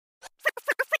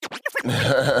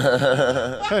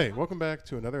Hey, welcome back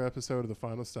to another episode of The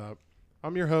Final Stop.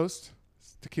 I'm your host,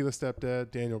 Tequila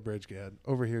Stepdad, Daniel Bridgegad.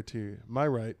 Over here to my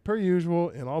right, per usual,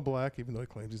 in all black, even though he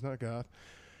claims he's not goth.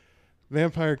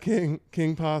 Vampire King,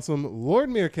 King Possum, Lord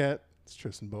Meerkat. It's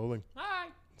Tristan Bowling. Hi.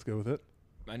 Let's go with it.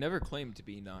 I never claimed to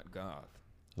be not goth.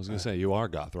 I was going to say, you are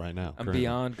goth right now. I'm currently.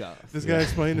 beyond goth. This guy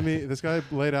explained to me, this guy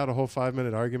laid out a whole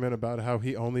 5-minute argument about how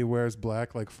he only wears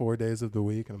black like 4 days of the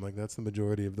week. And I'm like, that's the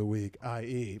majority of the week,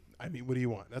 i.e., I mean, what do you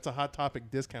want? That's a Hot Topic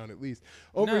discount at least.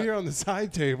 Over here on the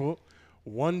side table,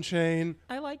 one chain.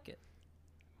 I like it.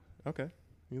 Okay.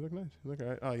 You look nice. You look all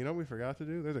right. Oh, you know what we forgot to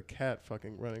do? There's a cat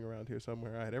fucking running around here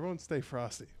somewhere. All right, everyone stay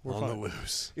frosty. We're On fine. the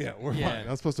loose. Yeah, we're Yeah. fine.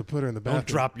 I was supposed to put her in the bathroom. Don't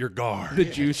drop your guard. The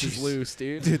juice is loose,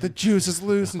 dude. Dude, the juice is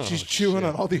loose and Oh, she's chewing shit.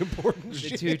 on all the important The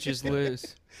shit. juice is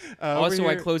loose. Over Also,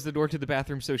 I here- closed the door to the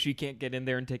bathroom so she can't get in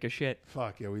there and take a shit.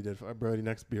 Fuck, yeah, we did. Brody,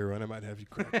 next beer run, I might have you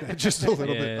crack that just a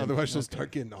little bit. Yeah, Otherwise, she'll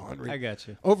start getting ornery. I got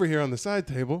you. Over here on the side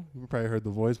table, you probably heard the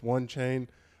voice. One chain,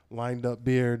 lined up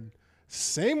beard,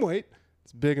 same weight.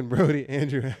 It's Big and Brody,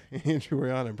 Andrew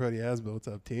Rihanna, and Brody Asbill. What's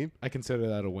up, team? I consider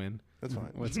that a win. That's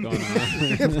fine. What's going on?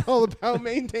 It's all about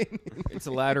maintaining. It's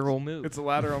a lateral move. It's a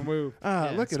lateral move. Ah,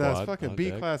 Yeah. look at us, Squad fucking on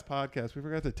B deck. class podcast. We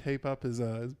forgot to tape up his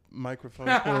microphone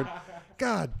cord.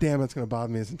 God damn, it's gonna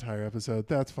bother me this entire episode.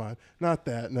 That's fine. Not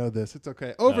that. No, this. It's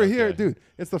okay. Over here, Okay. dude.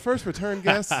 It's the first return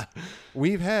guest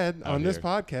we've had on this here.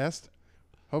 podcast.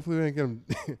 Hopefully, we didn't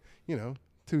get him,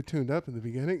 too tuned up in the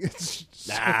beginning. It's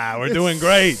We're doing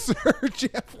great. Sir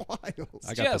Jeff Wiles.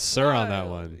 I got the sir on that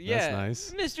one. Yeah.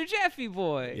 That's nice. Mr. Jeffy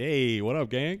boy. Hey, what up,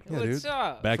 gang? Yeah, What's dude.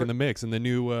 up? Back in the mix in the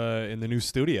new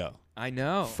studio. I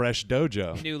know. Fresh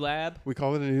dojo. New lab. We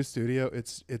call it a new studio.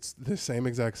 It's the same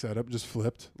exact setup, just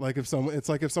flipped. It's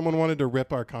like if someone wanted to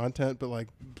rip our content, but like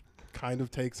kind of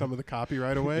take some of the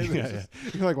copyright away. Yeah,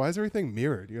 You're like, why is everything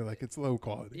mirrored? You're like, it's low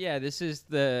quality. Yeah, this is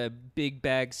the big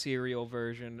bag cereal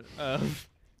version of,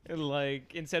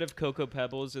 like, instead of Cocoa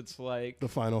Pebbles, it's like The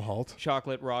final halt.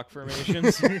 chocolate rock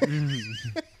formations.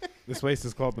 This place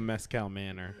is called the Mezcal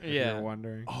Manor. If Yeah. you're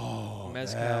wondering. Oh,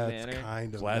 Mezcal that's Manor.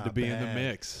 kind of Glad to not be in the bad.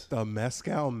 mix. The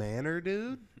Mezcal Manor,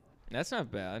 dude. That's not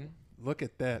bad. Look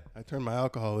at that. I turned my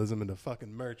alcoholism into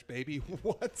fucking merch, baby.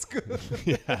 What's good?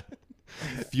 Yeah.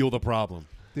 Fuel the problem.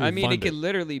 Dude, I mean, fund it could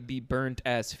literally be burnt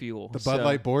as fuel. the Bud so-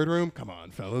 Light boardroom? Come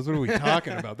on, fellas. What are we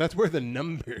talking about? That's where the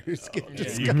numbers get There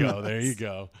discussed. you go. There you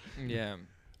go. Yeah.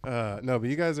 No, but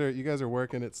you guys are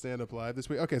working at Stand Up Live this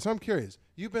week. Okay, so I'm curious.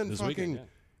 You've been This fucking weekend, yeah.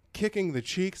 kicking the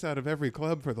cheeks out of every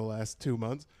club for the last 2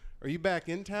 months. Are you back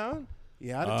in town?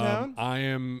 You out of town? I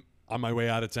am on my way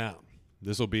out of town.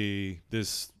 This will be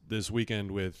this weekend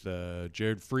with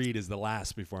Jared Freed is the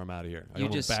last before I'm out of here. I You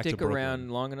go just back to stick Brooklyn. around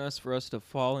long enough for us to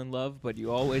fall in love, but you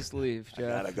always leave, I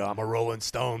Jeff. gotta go. I'm a Rolling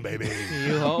Stone, baby.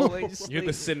 You always You're the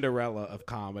leave. Cinderella of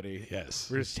comedy. Yes.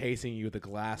 We're just chasing you with a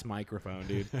glass microphone,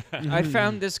 dude. I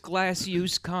found this glass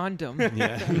used condom.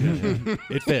 Yeah.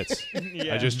 It fits.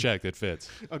 Yeah. I just checked. It fits.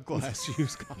 A glass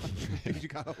used condom. Dude, you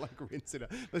gotta like rinse it out.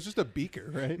 That's just a beaker,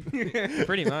 right?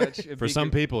 Pretty much. For some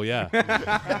people, yeah.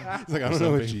 It's like, I don't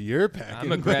know what you're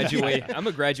packing. I'm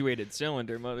a graduated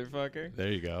cylinder, motherfucker.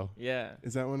 There you go. Yeah.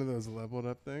 Is that one of those leveled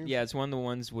up things? Yeah, it's one of the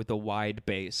ones with a wide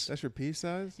base. That's your pea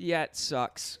size? Yeah, it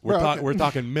sucks. We're, Bro, okay. we're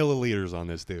talking milliliters on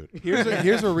this dude.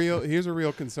 Here's a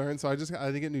real concern. So I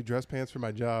didn't get new dress pants for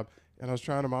my job, and I was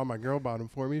trying them on. My girl bought them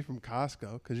for me from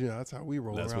Costco because that's how we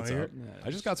roll That's around what's here. up.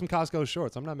 I just got some Costco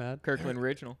shorts. I'm not mad. Kirkland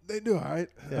Original. They do all right.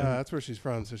 That's where she's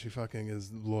from, so she fucking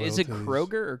is loyal. Is it to these-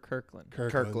 Kroger or Kirkland?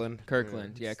 Kirkland.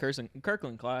 Kirkland. Yeah,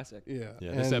 Kirkland Classic. Yeah.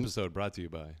 Yeah, this And episode brought to you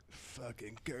by.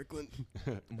 fucking Kirkland.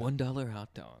 $1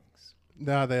 hot dogs.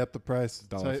 Nah, they upped the price.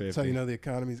 That's how $1.50. you know the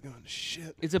economy's going to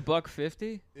shit. It's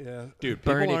 $1.50. Yeah. Dude,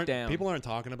 Burn people it aren't, down. People aren't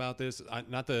talking about this.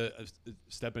 Not to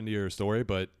step into your story,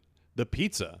 but the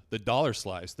pizza, the dollar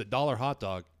slice, the dollar hot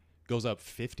dog goes up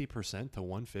 50% to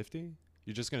 $1.50.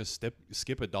 You're just gonna skip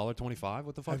 $1.25?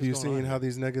 What the fuck? Have is you going seen on how here?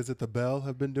 these niggas at the Bell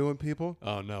have been doing people?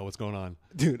 Oh no, what's going on?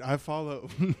 Dude, I follow.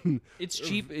 It's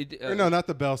cheap. or no, not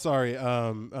the Bell. Sorry,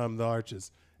 the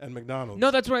Arches and McDonald's. No,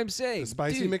 that's what I'm saying. the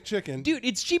spicy Dude, McChicken. Dude,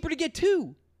 it's cheaper to get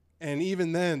two. And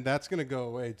even then, that's going to go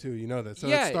away too. You know that. So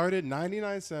Yeah. it started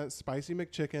 99 cents, spicy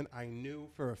McChicken. I knew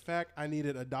for a fact I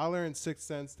needed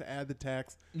 $1.06 to add the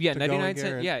tax. Yeah, to go 99 and cents.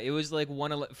 guarantee- Yeah, it was like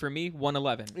for me,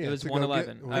 111. Yeah, it was to go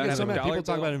 111. get- I I would get have so a mad. dollar People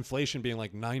talk bill. about inflation being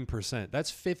like 9%.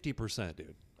 That's 50%,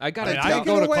 dude. I got I mean, a I don't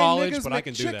dollar. go to away college, niggas but I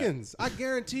can do that. McChickens. I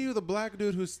guarantee you the black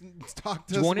dude who talked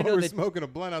to Do you us wanna while know we're the- smoking a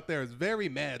blunt out there is very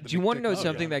mad. Do you want to know McChicken-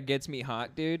 something that gets me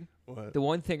hot, dude? What? The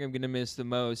one thing I'm going to miss the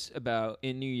most about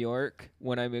in New York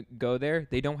when I go there,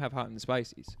 they don't have hot and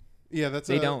spices. Yeah, that's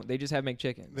They don't. They just have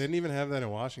McChickens. They didn't even have that in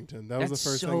Washington. That was That's the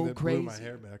first so thing that blew my crazy.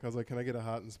 hair back. I was like, "Can I get a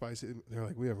hot and spicy?" They're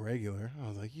like, "We have regular." I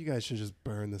was like, "You guys should just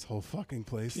burn this whole fucking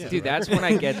place." to the Dude, that's ground."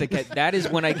 when I get that is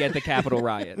when I get the Capitol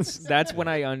riots. That's when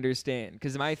I understand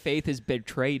because my faith has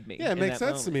betrayed me. Yeah, it in makes that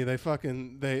sense to moment. me. They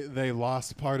fucking they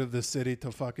lost part of the city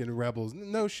to fucking rebels.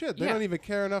 No shit. They Yeah. don't even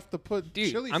care enough to put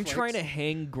Dude, chili I'm flakes. trying to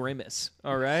hang Grimace.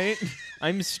 All right,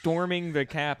 I'm storming the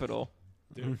Capitol.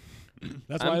 Dude.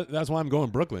 That's why I'm going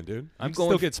Brooklyn, dude. I'm You can still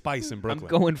going- get spice in Brooklyn. I'm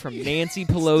going from Nancy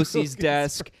Pelosi's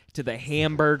desk to the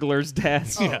Hamburglar's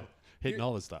desk. Oh. yeah, hitting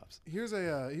all the stops. Here's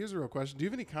a real question. Do you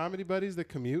have any comedy buddies that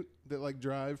commute that like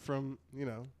drive from Yeah,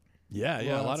 well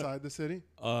yeah. A lot outside the city?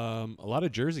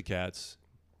 of Jersey cats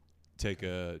take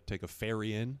a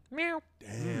ferry in. Meow.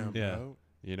 Damn, Yeah. bro.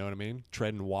 You know what I mean?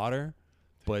 Treading water,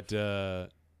 but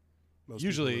Most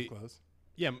Usually- people live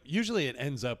close. usually it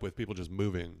ends up with people just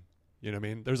moving. You know what I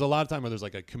mean? There's a lot of time where there's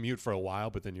like a commute for a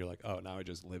while, but then you're like, oh, now I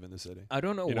just live in the city. I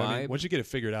don't know You know what I why. mean? Once you get it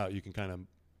figured out, you can kind of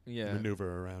Yeah.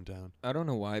 maneuver around town. I don't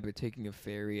know why, but taking a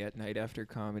ferry at night after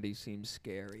comedy seems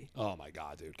scary. Oh my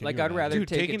god, dude! Can Like, you I'd rather imagine? Dude,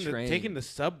 take a taking train. taking the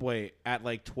subway at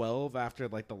like 12 after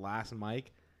like the last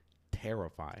mic,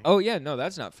 terrifying. Oh yeah, no,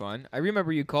 that's not fun. I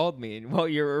remember you called me while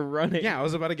you were running. Yeah, I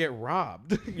was about to get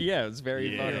robbed. Yeah, it was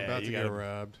very Yeah. fun. You're about you to get gotta-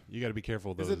 robbed. You got to be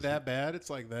careful. Of Is those. it that bad? It's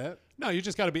like that. No, you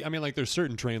just got to be. I mean, like, there's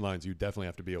certain train lines you definitely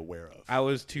have to be aware of. I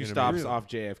was 2 You know what I mean? stops off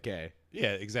JFK.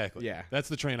 Yeah, exactly. Yeah. That's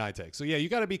the train I take. So yeah, you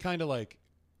got to be kind of like.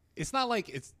 It's not like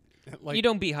it's like. You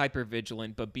don't be hyper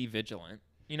vigilant, but be vigilant.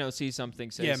 You know, see something,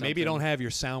 say Yeah, something. have don't have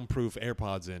your soundproof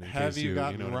AirPods in. Have case you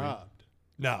gotten know what I mean? robbed?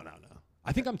 No.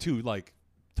 I think I'm too like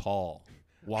tall,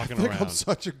 walking I think around. I'm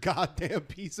such a goddamn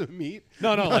piece of meat.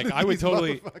 No, None like of I would these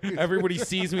totally. motherfuckers- Everybody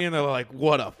sees me and they're like,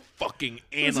 "What a fucking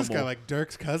Is animal!" this guy like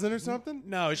Dirk's cousin or something?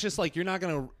 No, it's just like you're not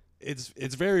gonna.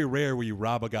 It's very rare where you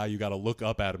rob a guy. You got to look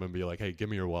up at him and be like, "Hey, give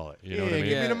me your wallet." You know what I mean?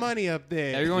 give me Yeah. the money up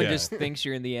there. Everyone Yeah. just thinks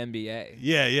you're in the NBA.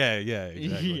 Yeah,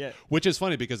 exactly. Yeah. Which is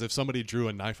funny because if somebody drew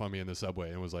a knife on me in the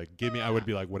subway and was like, "Give me," I would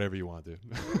be like, "Whatever you want, dude."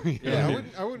 You know Yeah, what I mean?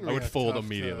 wouldn't. I wouldn't. I would react fold tough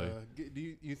immediately.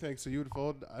 Do you think so? You would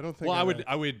fold? I don't think. Well,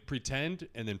 I would pretend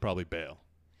and then probably bail.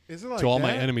 Is it like To all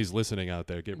my that? enemies listening out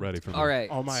there, get ready for me. All right.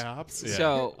 All my ops. Yeah.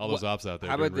 So, all those ops out there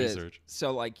How doing about this? research.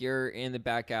 So, like, you're in the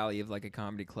back alley of like a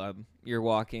comedy club. You're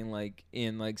walking like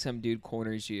in like some dude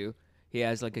corners you. He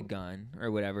has like a gun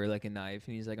or whatever, like a knife,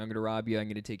 and he's like, "I'm gonna rob you. I'm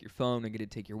gonna take your phone. I'm gonna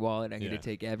take your wallet. I'm Yeah. gonna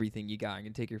take everything you got. I'm gonna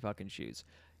take your fucking shoes.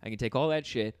 I can take all that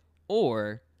shit,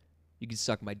 or you can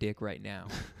suck my dick right now."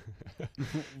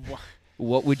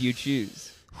 What would you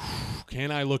choose?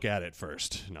 Can I look at it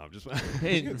first? No, I'm just.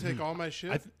 You gonna take all my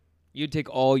shit, You'd take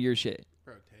all your shit,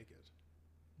 bro? Take it.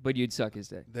 but you'd suck his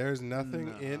dick. There's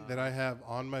nothing in that I have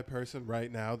on my person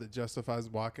right now that justifies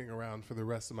walking around for the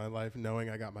rest of my life knowing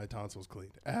I got my tonsils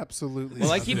cleaned. Absolutely.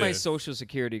 Well, I nothing. keep my Yeah. social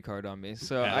security card on me,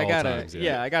 so At I all gotta, times,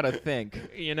 yeah. I gotta think.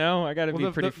 You know, I gotta be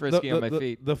pretty frisky on my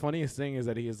feet. The funniest thing is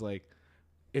that he is like,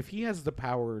 if he has the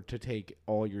power to take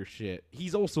all your shit,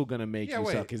 he's also gonna make Yeah, you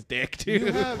wait. suck his dick You too.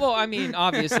 have, Well, I mean,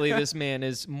 obviously, this man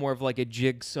is more of like a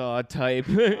jigsaw type.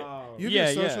 you have yeah,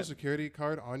 your yeah. social security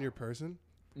card on your person.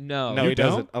 No, no, You he don't?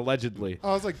 doesn't. Allegedly.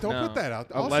 I was like, don't No. put that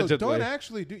out. Also, Allegedly. don't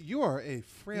actually do. You are a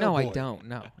frail no, boy. I don't.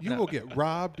 No, You no. will get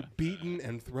robbed, beaten,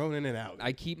 and thrown in and out.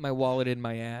 I keep my wallet in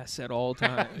my ass at all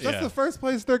times. That's Yeah. the first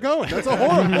place they're going. That's a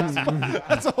horrible.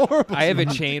 That's a horrible. I have a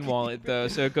chain wallet though,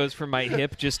 so it goes from my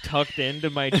hip just tucked into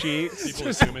my cheeks. People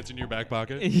assume it's in your back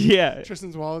pocket. Yeah.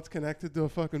 Tristan's wallet's connected to a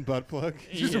fucking butt plug.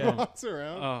 He just Yeah. walks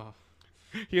around. Oh.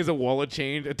 He has a wallet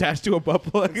chain attached to a butt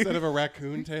plug. Instead of a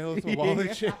raccoon tail, it's a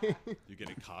wallet chain. You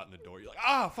get caught in the door. You're like,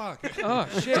 ah, fuck. Oh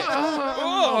shit!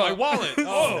 Oh, my wallet.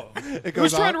 Oh. It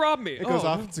Who's goes trying to off- rob me? It goes Oh.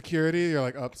 off in security. You're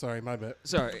like, oh, sorry, my bad.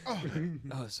 Sorry.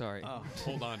 Oh, sorry.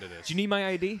 Hold on to this. Do you need my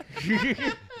ID?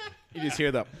 You just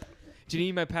hear the. Do you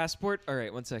need my passport? All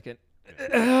right, 1 second.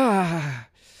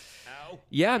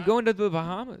 Yeah, I'm going to the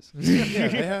Bahamas.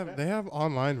 Yeah, they have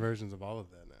online versions of all of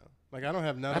that now. Like I don't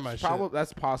have none of my shit.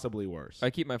 That's possibly worse. I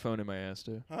keep my phone in my ass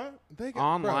too. Huh? They get,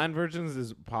 Online bro, versions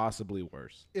is possibly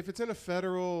worse. if it's in a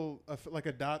federal, like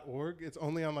a .org, it's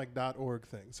only on like .org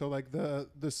thing. So like the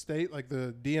state, like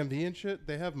the DMV and shit,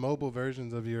 they have mobile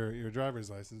versions of your driver's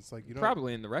license. Like you don't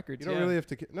Probably in the records. You don't yeah. really have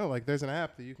to. No, like there's an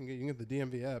app that you can get. You can get the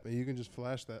DMV app, and you can just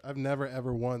flash that. I've never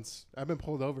ever once. I've been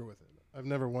pulled over with it. I've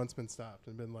never once been stopped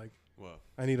and been like, Whoa.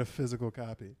 I need a physical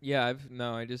copy. Yeah,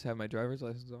 I just have my driver's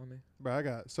license on me. Bro, I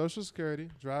got Social Security,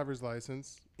 driver's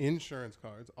license, insurance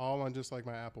cards, all on just like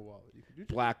my Apple Wallet. You can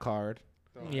do Black card.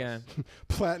 Yeah.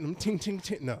 platinum, ting ting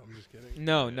ting. No, I'm just kidding.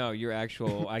 No, your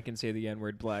actual. I can say the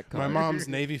N-word black card. My mom's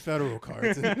Navy Federal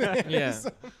cards. in there. Yeah.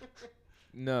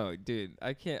 No, dude,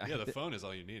 I can't. Yeah, the phone is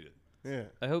all you needed. Yeah.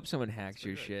 I hope someone hacks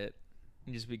your shit.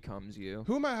 It just becomes you.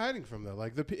 Who am I hiding from though?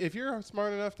 Like if you're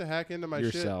smart enough to hack into my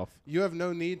Yourself. shit, you have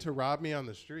no need to rob me on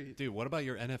the street. Dude, what about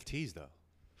your NFTs though?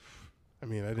 I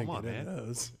mean, I didn't on, get into man.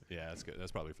 those. Yeah, that's good.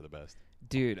 That's probably for the best.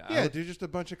 Dude, Yeah, dude, just a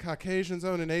bunch of Caucasians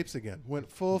owning apes again. Went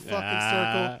full fucking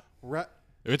Nah. circle.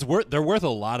 It's worth. They're worth a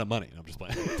lot of money. I'm just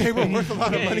playing. They were worth a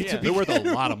lot of money Yeah. to be They're worth a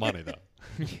lot of money though.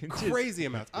 crazy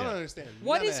amounts. I don't Yeah. understand.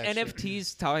 What none is of that shit.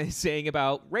 NFTs saying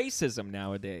about racism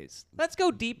nowadays? Let's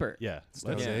go deeper. Yeah, Stuff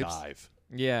let's apes. dive.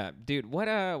 Yeah, dude. What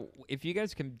if you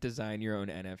guys can design your own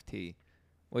NFT,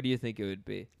 what do you think it would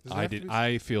be? Does it I have to did. be-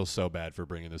 I feel so bad for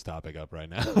bringing this topic up right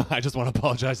now. I just want to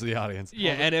apologize to the audience.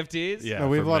 Yeah, NFTs. Yeah, No,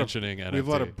 we have for a lot of- mentioning NFT. We have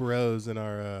a lot of bros in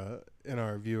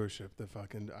our viewership that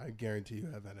fucking I guarantee you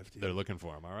have NFT. They're looking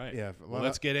for them. All right. Yeah, a Well, lot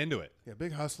let's of- get into it. Yeah,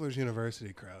 big Hustlers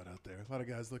University crowd out there. A lot of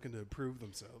guys looking to improve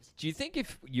themselves. Do you think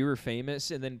if you were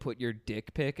famous and then put your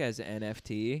dick pic as an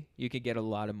NFT, you could get a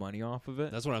lot of money off of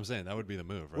it? That's what I'm saying. That would be the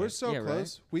move, right? We're so Yeah, right.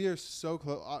 close. We are so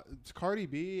close. Cardi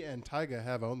B and Tyga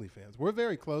have OnlyFans. We're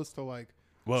very close to like.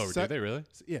 Whoa, Se- do they really?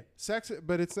 Yeah, sex,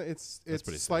 but it's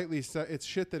pretty slightly it's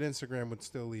shit that Instagram would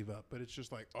still leave up. But it's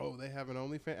just like, oh, they have an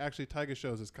OnlyFans. Actually, Tyga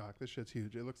shows his cock. This shit's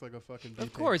huge. It looks like a fucking. Of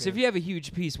butane course, if can. you have a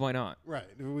huge piece, why not? Right,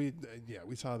 we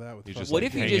saw that with. You fucking- just What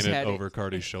like if you hanging just it had it- over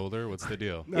Cardi's shoulder? What's the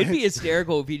deal? No, It'd be it's-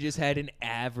 hysterical if he just had an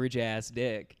average ass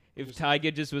dick. If Just-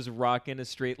 Tyga just was rocking a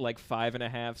straight like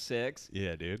 5.5, 6.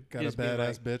 Yeah, dude. got a just being badass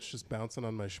like- bitch just bouncing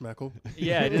on my schmeckle?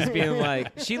 Yeah, just being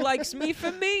like, she likes me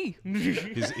for me.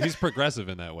 He's progressive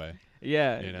in that way.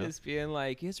 Yeah, You know? just being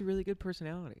like, he has a really good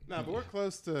personality. No, but we're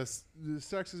close to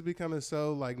sex is becoming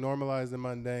so like normalized and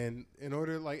mundane. In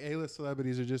order, like A-list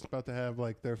celebrities are just about to have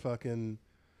like their fucking,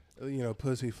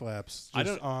 pussy flaps I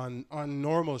just on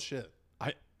normal shit.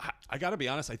 I gotta be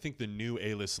honest. I think the new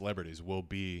A-list celebrities will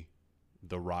be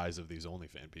the rise of these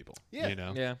OnlyFans people. Yeah. You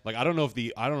know? Yeah. Like I don't know if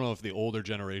the older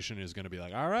generation is gonna be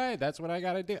like, all right, that's what I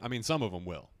gotta do. I mean, some of them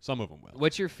will.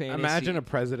 What's your fantasy? Imagine a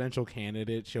presidential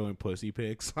candidate showing pussy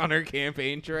pics on her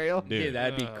campaign trail. Dude. Yeah,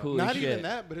 that'd be cool. Not as even shit.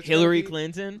 that, but it's Hillary gonna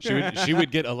be- Clinton. She would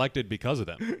get elected because of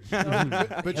them.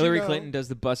 but Hillary you know, Clinton does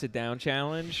the bust it down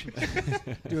challenge.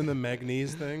 doing the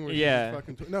Magnese thing. Where Yeah. she's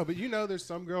fucking no, but there's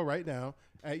some girl right now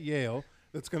at Yale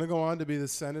that's going to go on to be the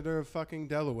senator of fucking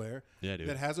Delaware. Yeah, dude.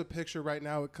 That has a picture right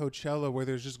now at Coachella where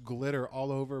there's just glitter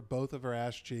all over both of her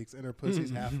ass cheeks and her pussy's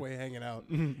halfway hanging out.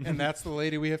 And that's the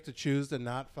lady we have to choose to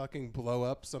not fucking blow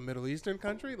up some Middle Eastern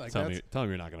country. Like Tell that's, me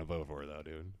you're not gonna vote for her though,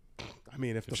 dude. I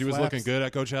mean, if the If she was flaps- looking good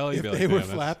at Coachella, you'd if be like, they were "Damn,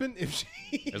 that's-" flapping, if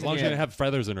she, as long as she Yeah. didn't have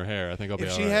feathers in her hair, I think I'll be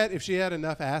if all she right. had, if she had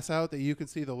enough ass out that you could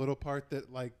see the little part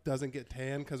that like doesn't get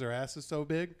tan because her ass is so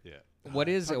big. Yeah. What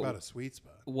is Talk it? about a sweet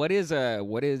spot? What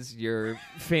is your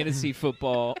fantasy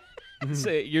football?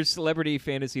 Say your celebrity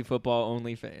fantasy football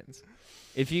OnlyFans.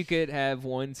 If you could have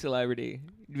one celebrity,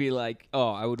 be like, oh,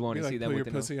 I would want You to like see them put with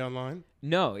your an pussy online?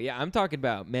 No, yeah, I'm talking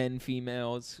about men,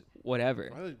 females, whatever.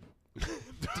 Why-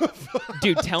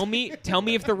 Dude, tell me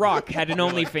if The Rock had an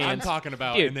I'm OnlyFans. talking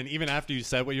about, Dude. and then even after you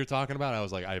said what you're talking about, I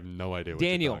was like, I have no idea what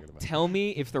Daniel, you're talking about. tell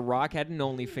me if The Rock had an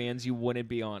OnlyFans, you wouldn't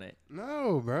be on it.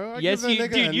 No, bro. I Yes, give that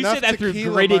you- nigga dude, you enough said that through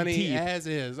tequila gritted money teeth. As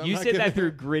is. I'm You not said that giving-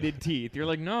 through gritted teeth. You're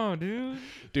like, no, dude.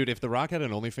 Dude, if The Rock had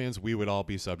an OnlyFans, we would all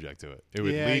be subject to it. It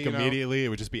would Yeah, leak you know. immediately. It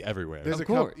would just be everywhere. There's Of a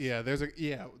couple. course. Yeah, those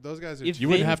guys are. If You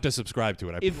wouldn't Vin- have to subscribe to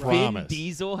it. I If promise. Vin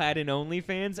Diesel had an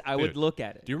OnlyFans, I would Dude, look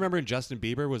at it. Do you remember when Justin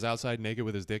Bieber was outside naked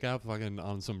with his dick out, fucking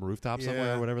on some rooftop somewhere,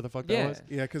 Yeah. or whatever the fuck Yeah. that was?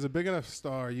 yeah, because a big enough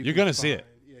star, You're can gonna see it.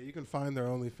 find- Yeah, you can find their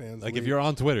OnlyFans. Like link. if you're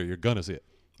on Twitter, you're gonna see it.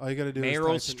 all you got to do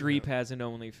Meryl is type in- Streep has an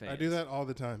OnlyFans. I do that all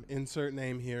the time. Insert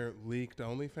name here. Leaked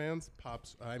OnlyFans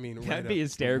pops. I mean, That'd right be up.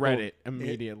 hysterical. Reddit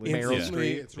immediately. Meryl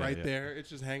Instantly, Streep. It's Yeah, right yeah. there. It's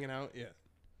just hanging out. Yeah,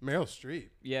 Meryl Streep.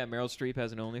 Yeah, Meryl Streep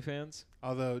has an OnlyFans.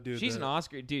 Although, dude, She's an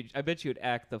Oscar dude. I bet you would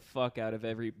act the fuck out of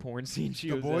every porn scene she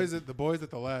the was boys in. at the boys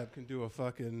at the lab can do a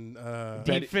fucking.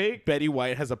 Deep fake. Betty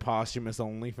White has a posthumous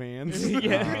OnlyFans.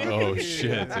 Yeah. Oh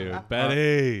shit, dude.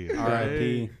 Betty.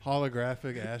 R.I.P.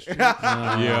 holographic ass cheek.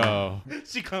 Yo.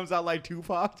 She comes out like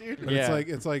Tupac, dude. But Yeah.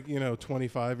 it's like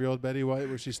 25-year-old Betty White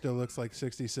where she still looks like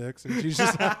 66 and she's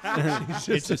just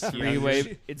It's a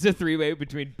three-way. It's a three-way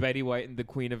between Betty White and the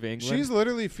Queen of England. She's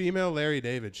literally female Larry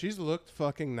David. She's looked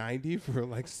fucking 90 for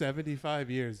like 75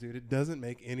 years, dude. It doesn't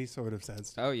make any sort of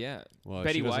sense. Oh yeah. Well,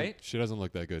 Betty she doesn't- White? She doesn't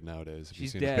look that good nowadays. Have you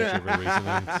She's seen dead. a picture of her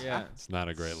recently? It's, Yeah. it's not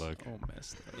a great look. Oh,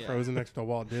 messed up. Yeah. Frozen next to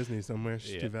Walt Disney somewhere.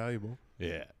 She's Yeah. too valuable.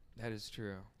 Yeah. That is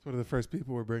true. It's one of the first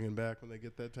people we're bringing back when they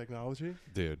get that technology.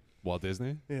 Dude. Walt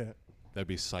Disney? Yeah. That'd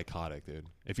be psychotic, dude.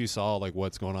 If you saw like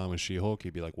what's going on with She-Hulk,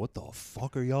 you'd be like, "What the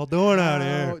fuck are y'all doing out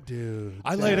here?" Dude.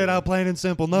 I laid it out plain and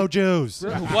simple. No Jews.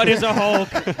 What is a Hulk?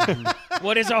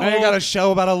 What is a I got a Hulk?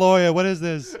 show about a lawyer. What is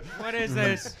this? What is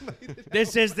this?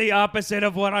 This is the opposite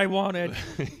of what I wanted.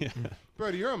 Bro,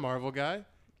 you're a Marvel guy,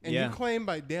 and Yeah. you claim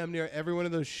by damn near every one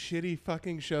of those shitty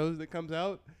fucking shows that comes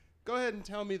out. Go ahead and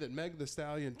tell me that Meg the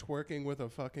Stallion twerking with a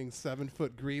fucking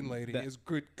 7-foot green lady That- is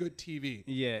good TV.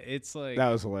 Yeah, it's like That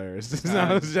was hilarious.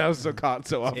 I was so caught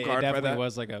so off it guard by definitely that.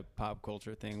 was like a pop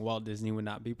culture thing. Walt Disney would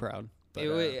not be proud. But,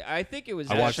 I think it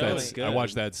was. I watched actually- that. I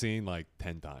watched that scene like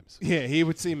 10 times. Yeah, he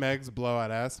would see Meg's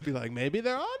blowout ass and be like, maybe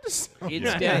they're on to something.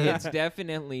 It's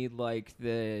definitely like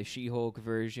the She-Hulk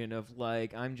version of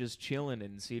like I'm just chilling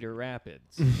in Cedar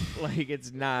Rapids. Like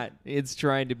it's not. It's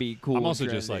trying to be cool. I'm also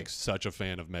and just trendy. like such a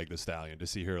fan of Meg the Stallion. To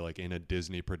see her like in a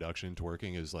Disney production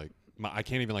twerking is like I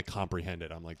can't even like comprehend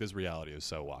it. I'm like, this reality is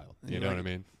so wild. You know what I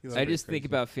mean? You like I it just crazy. think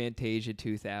about Fantasia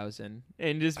 2000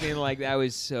 and just being like that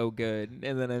was so good,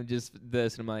 and then I'm just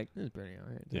this and I'm like this is pretty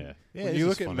alright. Yeah. When you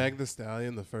look at Meg the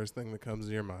Stallion, the first thing that comes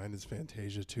to your mind is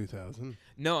Fantasia 2000.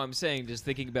 No, I'm saying just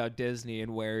thinking about Disney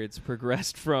and where it's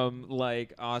progressed from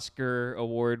like Oscar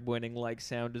award winning like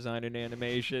sound design and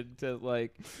animation to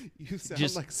like You sound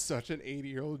Just- like such an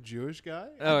 80-year-old Jewish guy.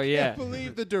 Oh, I yeah. can't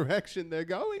believe the direction they're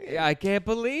going in. I can't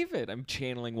believe it. I'm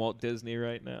channeling Walt Disney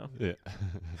right now. Yeah.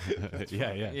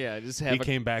 yeah. Yeah, just He have a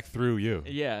came back through you.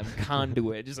 yeah I'm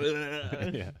conduit. Just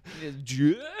Yeah. just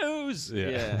Jews. Yeah.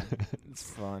 Yeah, it's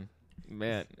fun,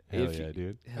 man. Hell if yeah, you-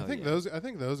 dude. hell I think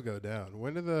yeah. those go down.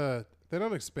 When do they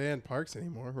don't expand parks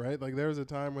anymore, right? Like there was a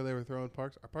time where they were throwing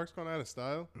parks. Are parks going out of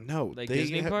style? No, Like they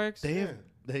Disney have, parks?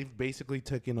 They've basically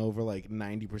taken over like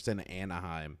 90% of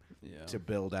Anaheim yeah. to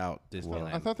build out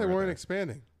Disneyland. I thought they weren't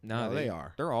expanding. No, No, they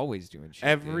are. They're always doing shit.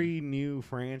 Every new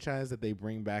franchise that they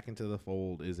bring back into the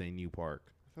fold is a new park.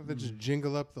 I thought they just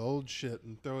jingle up the old shit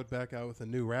and throw it back out with a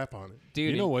new wrap on it.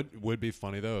 dude. You know what would be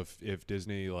funny though if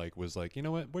Disney like was like, you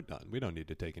know what, we're done. We don't need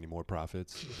to take any more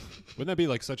profits. Wouldn't that be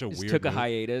like such a just weird took a move?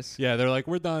 hiatus. Yeah, they're like,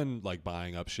 we're done like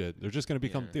buying up shit. They're just gonna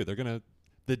become Yeah. dude. They're gonna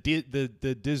the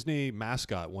Disney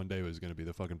mascot one day was gonna be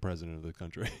the fucking president of the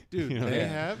country. Dude, You know what I they mean?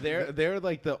 have They're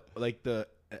like the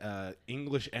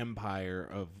English empire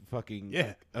of fucking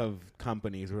of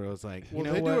companies where it was like, Well, you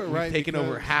know they do what, it right we've taken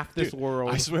over because- half this Dude,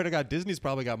 world. I swear to God, Disney's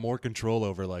probably got more control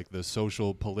over like the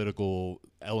social political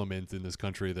element in this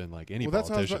country than like any Well, that's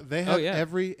how politician. they have yeah.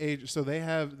 every age. So they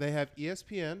have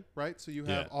ESPN, right? So you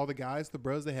have Yeah. all the guys, the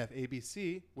bros. They have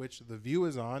ABC, which The View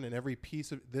is on, and every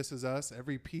piece of This Is Us,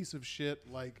 every piece of shit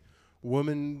like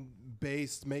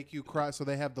woman-based make you cry. So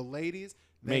they have the ladies.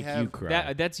 They Make have, you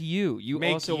cry. That's you. You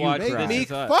Make also you watch Make cry. This me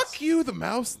Is Us. fuck you, the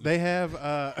mouse. They have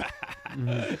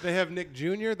they have Nick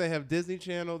Jr. They have Disney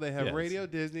Channel. They have Yes. Radio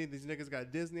Disney. These niggas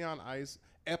got Disney on Ice,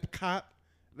 Epcot.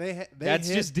 They That's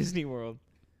hit, just Disney World.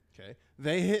 okay.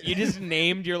 They hit. You just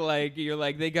named you're like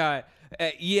they got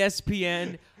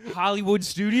ESPN, Hollywood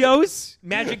Studios,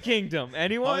 Magic Kingdom.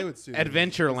 Anyone? Hollywood Studios.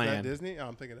 Adventureland. Is that Disney? Oh,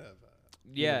 I'm thinking of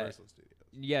Yeah. Universal Studios.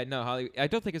 Yeah, no, Hollywood. I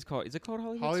don't think it's called. Is it called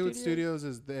Hollywood? Hollywood Studios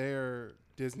is their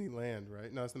Disneyland,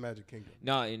 right? No, it's the Magic Kingdom.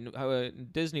 No, in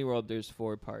Disney World, there's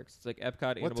 4 parks. It's like Epcot.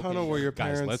 What Animal tunnel Kingdom. were your Guys,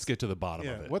 parents? let's get to the bottom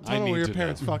yeah. of it. What I tunnel need were your to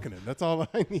parents know. fucking in? That's all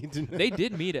I need to know. They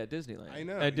did meet at Disneyland. I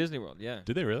know. At Disney World. Yeah.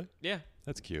 Did they really? Yeah.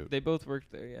 That's cute. They both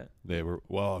worked there. Yeah. They were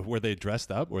were they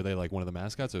dressed up? Were they like one of the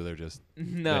mascots, or they're just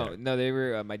No, There. no, they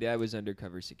were. My dad was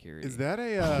undercover security. Is that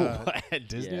a? at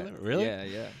Disneyland? Yeah. Really? Yeah,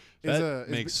 yeah. Is That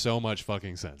makes so much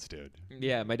fucking sense, dude.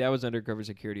 Yeah, my dad was undercover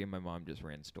security, and my mom just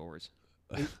ran stores.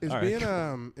 Is All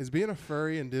right, being a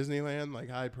furry in Disneyland like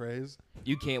high praise?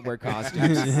 You can't wear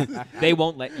costumes. They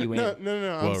won't let you in. No.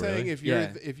 I'm Whoa, saying really? if you're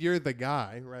Yeah. if you're the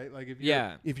guy, right? Like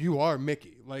Yeah. if you are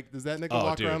Mickey, like does that nigga Oh,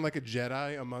 walk dude. around like a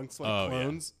Jedi amongst like Oh, yeah.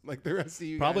 clones? Like the rest of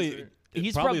you Probably, guys are,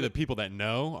 He's probably probably- the people that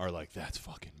know are like, that's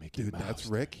fucking Mickey dude, Mouse. that's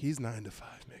Rick. He's 9 to 5,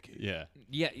 Mickey. Yeah.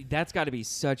 Yeah, that's got to be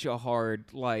such a hard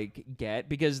like get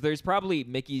because there's probably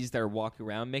Mickeys that are walk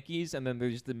around Mickeys, and then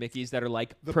there's the Mickeys that are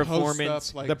like The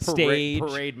performance, post-up, like- the stage,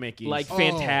 parade Mickey. like Oh.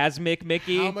 Phantasmic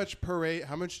Mickey. How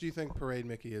much do you think Parade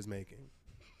Mickey is making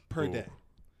per Ooh. day?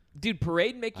 Dude,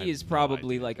 Parade I Mickey have is no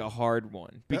probably idea, like a dude. hard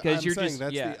one because I'm you're saying just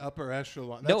that's yeah. the upper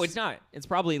echelon. No, That's- it's not. It's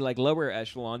probably like lower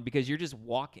echelon because you're just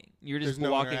walking. You're just There's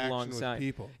no walking interaction with alongside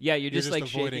people. Yeah, you're just like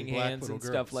avoiding shaking black hands little and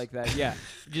stuff girls. like that. Yeah,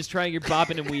 just trying. You're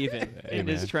bopping and weaving. Hey, You're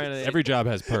man. just trying to. Every job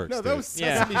has perks. No, dude. that was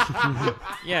Yeah. Sesame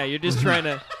yeah, you're just trying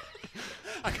to.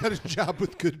 I got a job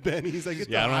with Good Benny's. I get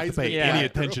Yeah, I don't have to pay Yeah. any Yeah.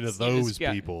 attention to This those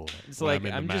guy- people. It's when like I'm,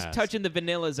 in I'm the just mask. touching the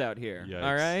vanillas out here. Yikes.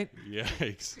 All right.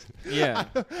 Yikes. Yeah.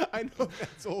 I know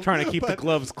that's old. Trying to keep the but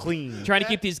gloves clean. Trying to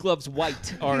keep these gloves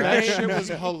white. All that right. shit was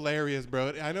hilarious,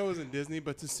 bro. I know it was in Disney,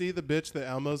 but to see the bitch that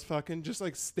Elmo's fucking just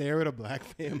like stare at a black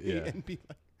family Yeah. and be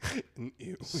like,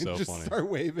 ew, So and just funny. start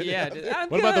waving. Yeah. at dude, them. I'm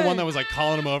What about the one good. that was like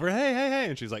calling him over? Hey, hey, hey.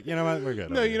 And she's like, you know what? We're good.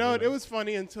 No, over you know here." what? It was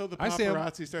funny until the I see 'em.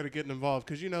 paparazzi started getting involved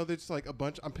because there's just like a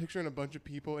bunch. I'm picturing a bunch of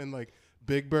people in like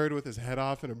Big Bird with his head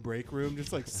off in a break room,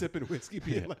 just like sipping whiskey,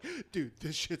 being Yeah. like, "Dude,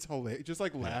 this shit's hilarious." Just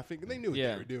like laughing, and they knew what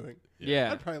Yeah. they were doing.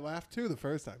 Yeah. I'd probably laugh too the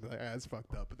first time. Be like, "That's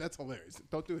fucked up," but that's hilarious.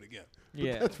 Don't do it again. But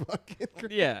Yeah. that's fucking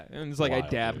crazy. Yeah. And it's like I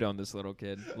Wild, dabbed dude. on this little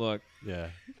kid. Look. Yeah.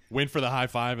 Went for the high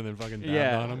five and then fucking dabbed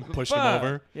Yeah. on him, pushed him Fuck.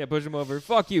 over. Yeah. Push him over.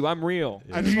 Fuck you. I'm real.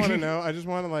 I just want to know. I just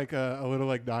want like a little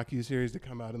like docu series to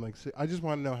come out and like. I just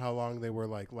want to know how long they were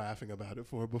like laughing about it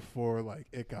for before like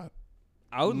it got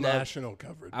I would love. national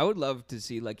coverage. I would love to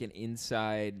see like an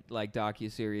inside like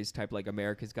docu-series type like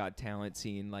America's Got Talent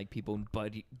scene, like people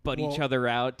butt each Well- other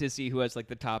out to see who has like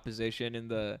the top position in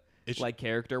the It's- like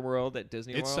character world at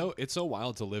Disney World. It's so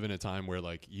wild to live in a time where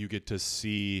like you get to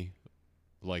see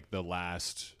like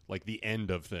the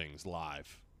end of things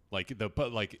live.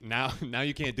 But now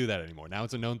you can't do that anymore. Now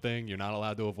it's a known thing. You're not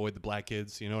allowed to avoid the black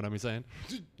kids. You know what I'm saying?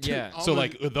 Yeah. All So the-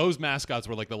 like those mascots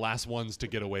were like the last ones to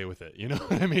get away with it. You know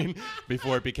what I mean?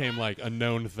 Before it became like a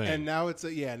known thing. And now it's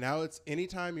now it's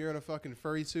anytime you're in a fucking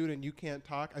furry suit and you can't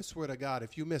talk, I swear to God,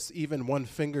 if you miss even one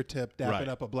fingertip dapping Right.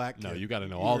 up a black kid. No, you got to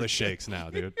know all the shakes now,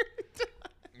 dude.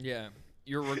 Yeah.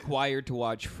 You're required to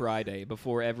watch Friday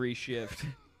before every shift.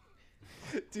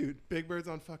 Dude, Big Bird's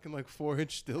on fucking like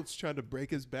 4-inch stilts trying to break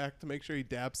his back to make sure he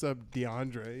daps up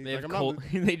DeAndre. He's They, like, have I'm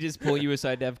not- they just pull you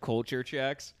aside to have culture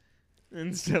checks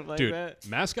and stuff like Dude, that.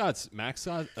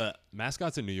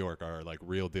 mascots in New York are like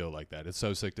real deal like that. It's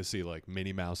so sick to see like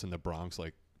Minnie Mouse in the Bronx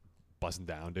like busting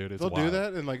down, dude. It's They'll do wild.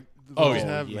 that and like Oh, they'll yeah.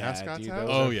 have Yeah, mascots dude, out. those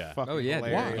Oh, are yeah. fucking Oh, yeah,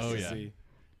 hilarious dude. Oh, to yeah. see.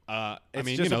 I It's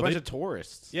mean, just you know, a bunch they, of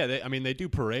tourists. yeah, they do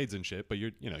parades and shit, but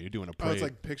you're doing a Oh, parade. it's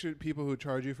like picture people who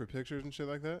charge you for pictures and shit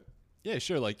like that. yeah,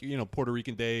 sure, like Puerto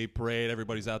Rican Day parade.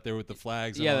 Everybody's out there with the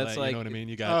flags. And Yeah, all that's that, like- you know what I mean.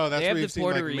 You got Oh, that's They have where the you've seen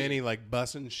Puerto like Rican- many like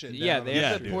bussing shit. Yeah, down they on the have Yeah,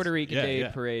 the street. dude. Puerto Rican Yeah, Day yeah.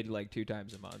 parade like 2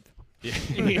 times a month. yeah.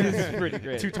 It's pretty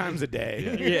great. 2 times a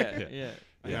day. Yeah.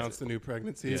 Announce the new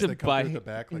pregnancies. It's a They come through bi- the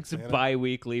back like It's a Santa.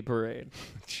 bi-weekly parade.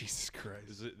 Jesus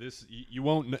Christ. You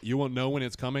won't know when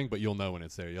it's coming, but you'll know when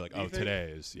it's there. You're like, Do you oh, think-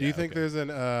 today is. Do you yeah, think okay. there's an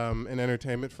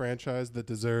entertainment franchise that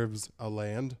deserves a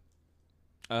land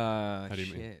do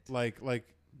you mean? Shit. like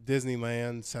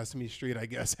Disneyland, Sesame Street? I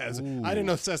guess has. Ooh. I didn't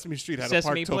know Sesame Street had a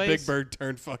Sesame park till Place? Big Bird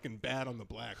turned fucking bad on the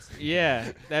blacks.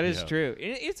 Yeah, that is Yeah. true.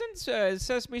 Isn't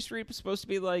Sesame Street supposed to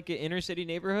be like an inner city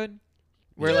neighborhood?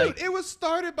 Where Dude, like it was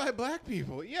started by black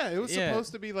people. Yeah, it was Yeah.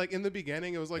 supposed to be like in the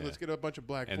beginning. It was like Yeah. let's get a bunch of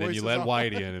black And then you voices let on.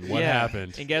 Whitey in, and what yeah.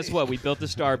 happened? And guess what? We built the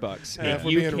Starbucks. And If if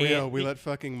we're you being real, can't- we let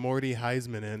fucking Morty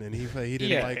Heisman in, and he didn't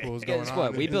yeah. like what was going Guess on.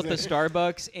 what? We in built the his-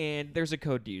 Starbucks, and there's a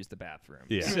code to use the bathroom.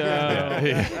 Yeah. So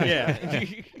Yeah.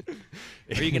 yeah.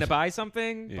 Are you gonna buy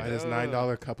something? Yeah. Buy this Ugh.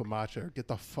 $9 cup of matcha. Get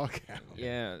the fuck out.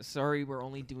 Yeah. Sorry, we're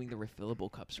only doing the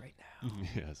refillable cups right now.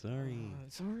 Yeah, sorry.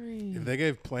 Sorry. If they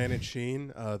gave Planet Sheen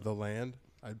the land,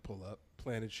 I'd pull up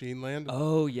Planet Sheen land.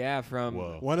 Oh yeah, from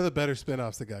Whoa. One of the better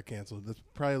spin-offs that got canceled. That's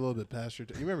probably a little bit past your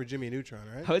time. You remember Jimmy Neutron,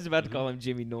 right? I was about to call him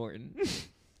Jimmy Norton.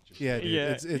 Yeah, dude.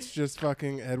 Yeah. It's just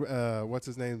fucking what's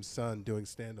his name's son doing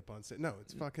stand-up on stage. No,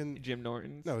 it's fucking Jim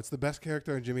Norton. no, it's the best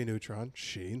character in Jimmy Neutron.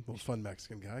 Sheen, little fun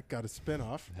Mexican guy, got a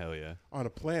spin-off Hell yeah. on a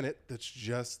planet that's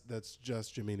just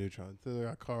Jimmy Neutron. So they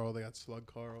got Carl, they got Slug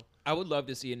Carl. I would love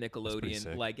to see a pretty Nickelodeon,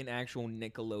 sick. like an actual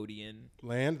Nickelodeon.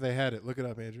 Land, they had it. Look it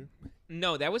up, Andrew.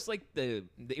 No, that was like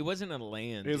it wasn't a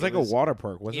land. It was like a water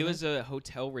park, wasn't It it? was a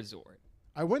hotel resort.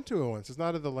 I went to it once. It's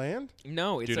not at the land.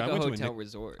 No, it's Dude, like I a went to a hotel Nic-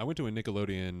 resort. I went to a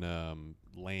Nickelodeon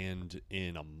land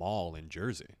in a mall in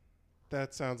Jersey.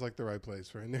 That sounds like the right place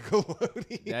for a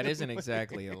Nickelodeon. That isn't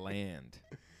exactly a land.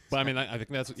 But I mean, I think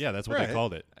that's what Right. they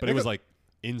called it. But it was like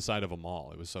inside of a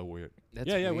mall. It was so weird. That's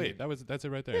yeah, weird. wait, that's it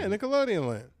right there. Yeah, Nickelodeon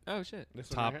land. Oh shit. This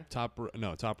one right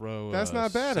top row. That's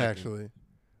not bad second. actually.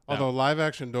 Although live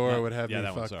action Dora That- would have yeah, me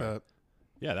that one, fucked sorry. up.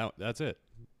 Yeah, that's it.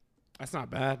 That's not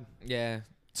bad. Yeah.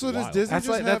 So does Wild. Disney That's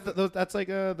just like have? that's like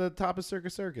the top of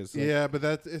Circus Circus. Like, Yeah, but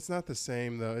it's not the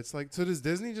same though. It's like, so does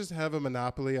Disney just have a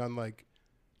monopoly on like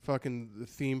fucking the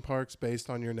theme parks based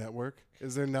on your network?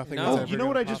 Is there nothing? No. that's Oh, ever you know gonna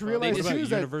what I pop just up? realized What about too is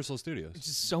that Universal Studios? It's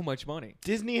just so much money.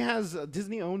 Disney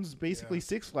owns basically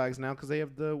Six Flags now because they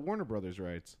have the Warner Brothers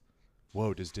rights.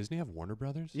 Whoa, does Disney have Warner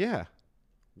Brothers? Yeah,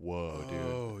 Whoa, dude.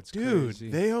 Oh, it's Dude, crazy.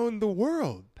 They own the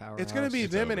world. It's going to be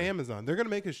It's them and over. Amazon. They're going to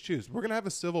make us choose. We're going to have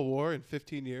a civil war in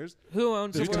 15 years. Who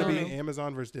owns There's the going to world? be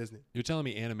Amazon versus Disney. You're telling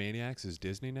me Animaniacs is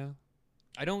Disney now?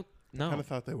 I don't know. Kind of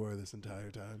thought they were this entire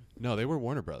time. No, they were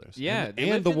Warner Brothers. Yeah, and, they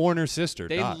and lived the in- Warner sister.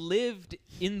 They Dot. lived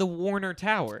in the Warner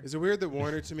Tower. Is it weird that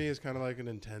Warner to me is kind of like a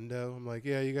Nintendo? I'm like,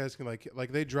 yeah, you guys can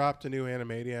like they dropped a new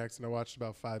Animaniacs and I watched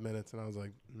about 5 minutes and I was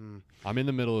like, I'm in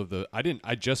the middle of the.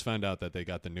 I just found out that they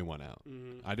got the new one out.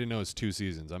 I didn't know it's 2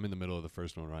 seasons. I'm in the middle of the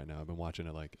first one right now. I've been watching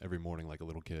it like every morning, like a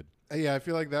little kid. Yeah, I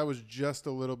feel like that was just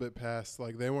a little bit past.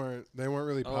 Like they weren't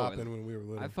really Oh, popping when we were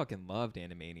little. I fucking loved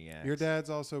Animaniacs. Your dad's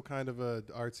also kind of a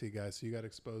artsy guy, so you got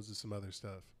exposed to some other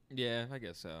stuff. Yeah, I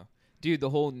guess so. Dude, the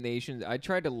whole nation. I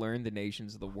tried to learn the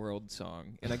Nations of the World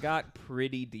song, and I got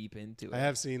pretty deep into it. I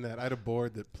have seen that. I had a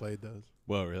board that played those.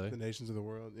 Whoa, really? The Nations of the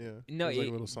World. Yeah. No, It was like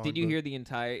a little song did you book. hear the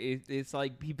entire? It's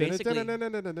like he basically.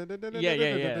 Yeah,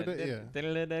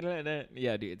 Yeah.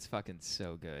 Yeah, dude, it's fucking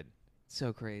so good,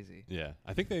 so crazy. Yeah,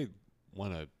 I think they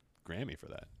won a Grammy for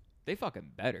that. They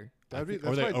fucking better. That'd be,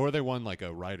 Or that's my, or they won like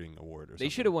a writing award or something. They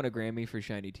should have won a Grammy for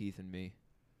Shiny Teeth and Me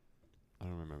I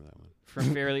don't remember that one.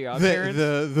 from Fairly Odd the Parents.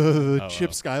 the Oh,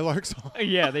 Chip oh. Skylark song.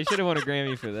 Yeah, they should have won a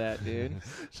Grammy for that, dude.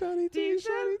 Shiny teeth,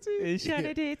 shiny teeth.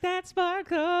 Shiny teeth that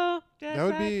sparkle. That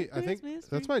would be. I think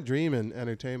that's my dream in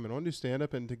entertainment. I want to do stand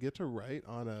up and to get to write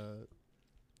on a.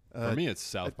 For me, it's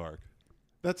South Park.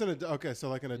 That's okay. So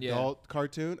like an Yeah. adult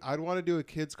cartoon. I'd want to do a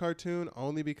kids cartoon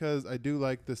only because I do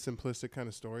like the simplistic kind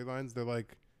of storylines.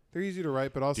 They're easy to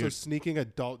write, but also Dude. sneaking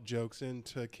adult jokes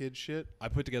into kid shit. I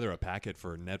put together a packet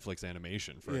for Netflix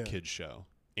animation for Yeah. a kids show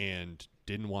and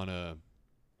didn't want to.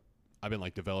 I've been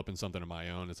like developing something of my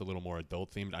own. It's a little more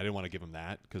adult themed. I didn't want to give them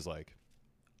that because like,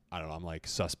 I don't know. I'm like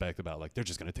suspect about like they're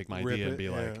just gonna take my Rip idea it, and be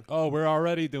yeah. like, oh, we're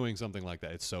already doing something like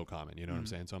that. It's so common, you know what I'm Mhm.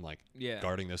 saying? So I'm like Yeah.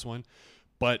 guarding this one,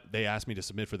 but they asked me to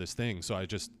submit for this thing, so I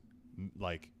just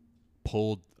like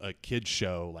pulled a kids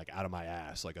show like out of my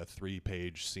ass, like a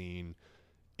 3-page scene.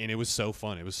 And it was so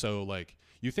fun. It was so like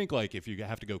you think like if you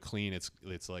have to go clean, it's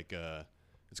like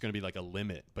it's gonna be like a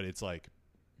limit, but it's like,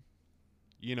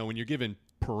 you know, when you're given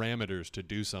parameters to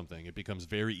do something, it becomes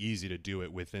very easy to do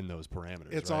it within those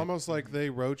parameters. It's right? almost like they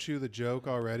wrote you the joke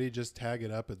already. Just tag it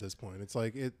up at this point. It's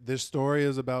like this story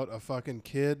is about a fucking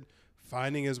kid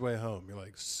finding his way home. You're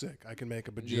like, sick. I can make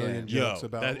a bajillion jokes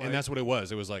about that, like, and that's what it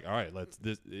was. It was like, all right,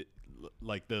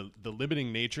 like the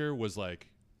limiting nature was like,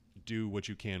 do what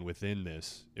you can within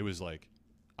this. It was like,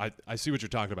 I see what you're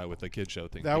talking about with the kid show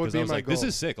thing. That would because be I was my like, this goal.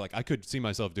 is sick. Like I could see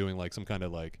myself doing like some kind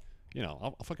of like, you know,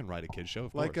 I'll fucking write a kid show.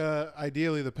 Of like course.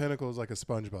 ideally the pinnacle is like a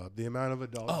SpongeBob. The amount of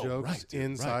adult Oh, jokes right, dude,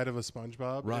 inside right. of a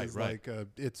SpongeBob Right, is right. like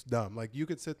it's dumb. Like you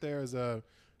could sit there as a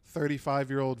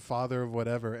 35-year-old father of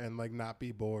whatever and like not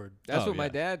be bored. That's Oh, what my yeah.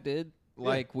 dad did.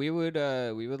 Like we would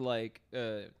like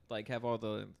have all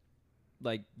the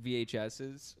like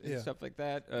VHSs and Yeah. stuff like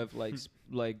that of like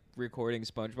like recording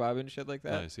SpongeBob and shit like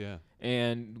that. Nice, yeah.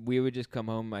 And we would just come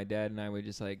home. My dad and I would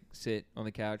just like sit on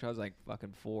the couch. I was like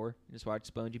fucking 4, just watch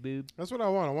SpongeBob. That's what I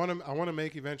want. I want to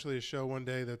make eventually a show one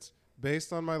day that's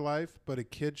based on my life, but a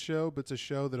kid show, but it's a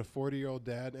show that a 40-year-old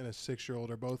dad and a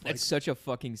 6-year-old are both like. That's such a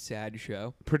fucking sad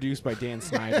show. Produced by Dan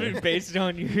Snyder. Based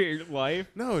on your life.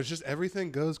 No, it's just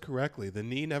everything goes correctly. The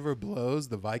knee never blows.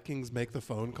 The Vikings make the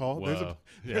phone call. Whoa.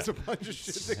 There's a Yeah. bunch of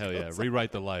shit that Hell yeah, goes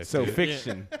rewrite the life. So dude.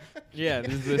 fiction. Yeah,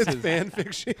 this It's is fan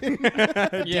fiction.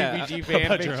 yeah. DVD fan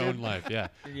about your fiction. own life. Yeah.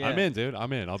 Yeah. I'm in, dude.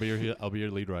 I'm in. I'll be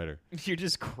your lead writer. You're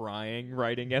just crying,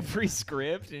 writing every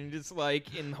script, and just like,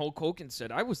 and Hulk Hogan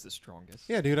said, "I was the strongest."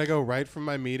 Yeah, dude, I go right from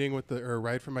my meeting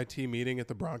right from my team meeting at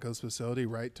the Broncos facility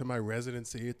right to my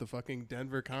residency at the fucking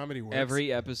Denver Comedy Works.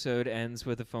 Every episode ends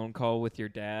with a phone call with your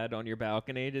dad on your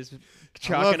balcony, just I love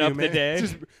chalking you, up the man. day.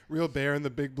 Just real Bear in the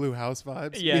Big Blue House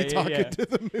vibes. Yeah, Me yeah, talking yeah. to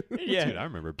the moon. Yeah. Dude, I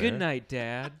remember Bear. Good night,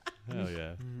 Dad. Hell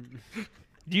yeah.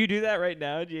 Do you do that right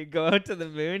now? Do you go out to the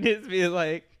moon? Just be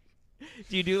like,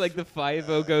 do you do like the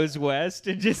 5-0 goes west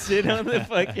and just sit on the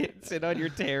fucking sit on your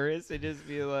terrace and just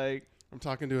be like, I'm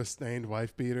talking to a stained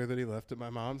wife beater that he left at my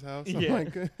mom's house. I'm Yeah.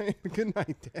 like, good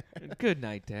night, Dad. "Good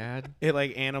night, Dad." It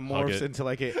like Hug anamorphs it. into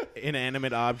like an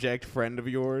inanimate object friend of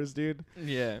yours, dude.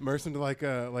 Yeah. Immersed into like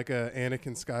a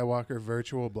Anakin Skywalker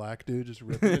virtual black dude just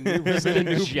ripping a new, ripping a A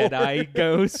new Jedi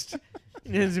ghost.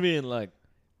 Just being like,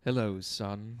 "Hello,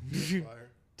 son."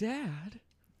 flyer. Dad.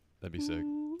 That'd be sick.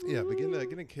 Yeah, but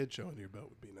getting a kid show under your belt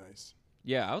would be nice.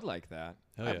 Yeah, I would like that.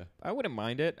 Hell yeah. I wouldn't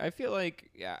mind it. I feel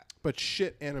like, yeah. But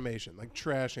shit animation, like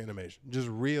trash animation, just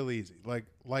real easy,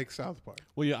 like South Park.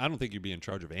 Well, yeah, I don't think you'd be in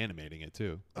charge of animating it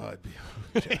too. It'd be,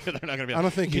 They're not gonna be. I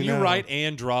don't think Can you you know. write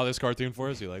and draw this cartoon for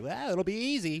us? You're like, it'll be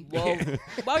easy. Well,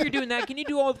 while you're doing that, can you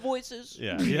do all the voices?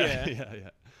 yeah.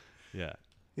 yeah,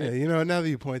 you know. Now that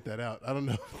you point that out, I don't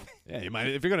know. Yeah, you might.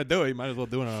 If you're gonna do it, you might as well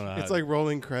do it on. It's like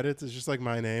rolling credits. It's just like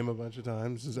my name a bunch of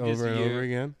times, just over and you. over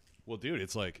again. well, dude,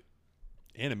 it's like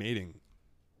animating.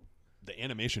 The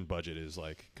animation budget is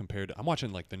like compared to. I'm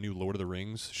watching like the new Lord of the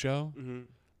Rings show. Mm-hmm.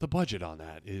 The budget on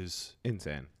that is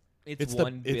Insane. It's the-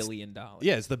 $1 billion.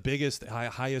 yeah, it's the biggest,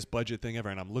 highest budget thing ever.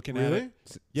 And I'm looking at Really?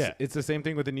 it. Yeah, It's the same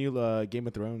thing with the new Game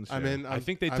of Thrones show. I mean, I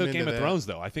think they I'm took into Game of that. Thrones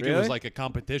though. I think it Really? was like a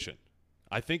competition.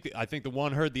 I think the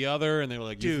one heard the other, and they were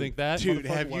like, "You Dude, think that?" Dude, Motherfucker,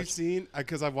 have you watch- seen?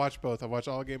 Because I've watched both. I've watched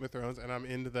all Game of Thrones, and I'm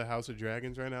into the House of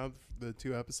Dragons right now. The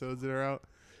 2 episodes that are out.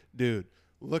 Dude,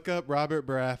 look up Robert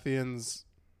Baratheon's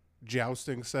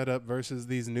jousting setup versus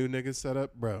these new niggas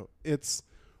setup, bro. It's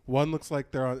one looks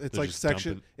like they're on. It's They're like just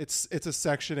section. dumping. It's a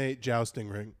Section 8 jousting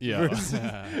ring. Yeah. versus-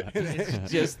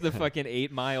 It's just the fucking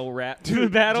 8 Mile rap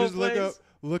Dude, battle just place.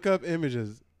 look up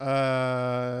images.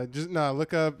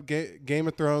 Look up Game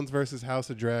of Thrones versus House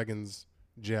of Dragons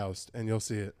joust, and you'll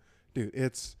see it, dude.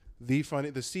 It's the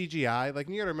CGI. Like,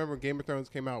 you gotta remember, Game of Thrones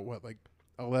came out like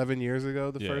 11 years ago,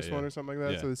 the Yeah, first yeah. one or something like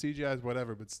that. Yeah. So the CGI is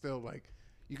whatever, but still, like,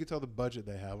 you could tell the budget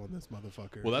they have on this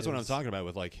motherfucker. Well, that's what I'm is- talking about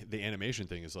with like the animation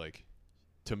thing. Is like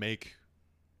to make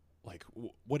like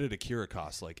what did Akira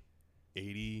cost? Like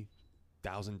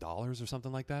 $80,000 or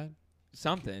something like that.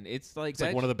 Something. It's like It's that.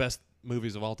 like one of the best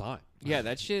movies of all time. Yeah,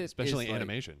 that shit. Especially is like-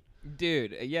 animation.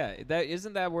 dude. Yeah, that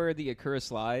isn't that where the Akira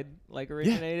slide like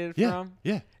originated from?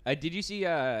 Yeah. Did you see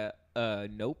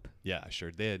Nope? Yeah, I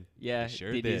sure did. Yeah. I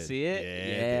sure did did. you see it? Yeah, Yeah.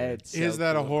 I did. It's Is so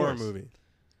that a cool. horror course. movie?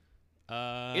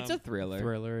 It's a thriller.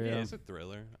 Thriller, yeah, yeah. it's a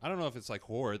thriller. I don't know if it's like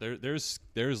horror. There's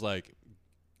like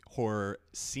horror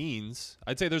scenes.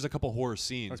 I'd say there's a couple horror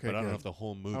scenes, Okay, but I don't know good. if the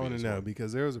whole movie. I want is to know horror.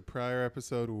 because there was a prior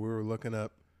episode where we were looking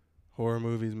up horror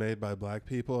movies made by black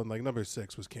people, and like number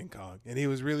 6 was King Kong, and he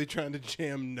was really trying to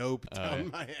jam Nope down yeah.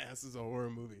 my ass as a horror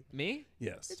movie. Me?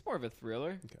 Yes. It's more of a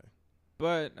thriller. Okay.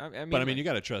 But I mean, But I mean, you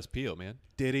got to trust Peel, man.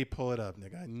 Did he pull it up,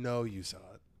 nigga? I know you saw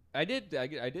it. I did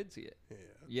see it. Yeah.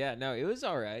 Yeah. No, it was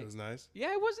all right. It was nice.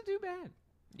 Yeah, it wasn't too bad.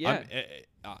 Yeah.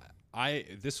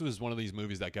 This was one of these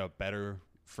movies that got better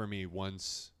for me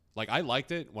once. Like I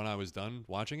liked it when I was done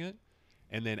watching it,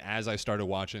 and then as I started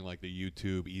watching like the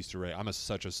YouTube Easter egg, I'm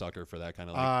such a sucker for that kind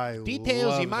of like I details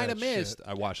love you might that have missed. shit.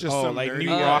 I watched Just it. some like nerdy-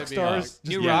 new Oh, rock it'd be stars. like-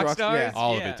 New yeah. rock rock- stars. yeah.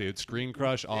 all Yeah. of it, dude. Screen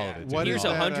Crush, all of it. Dude. What Here's is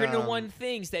that, 101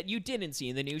 things that you didn't see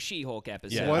in the new She-Hulk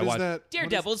episode. Yeah, What I is watched- that?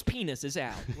 Daredevil's penis is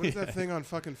out. What is that thing on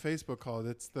fucking Facebook called?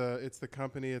 It's the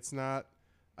company. It's not.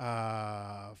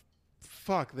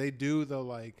 Fuck. They do the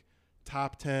like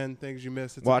top 10 things you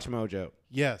missed. It's Watch Mojo.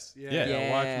 Yes. Yeah.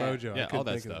 Watch Yeah. Mojo. I Yeah, couldn't all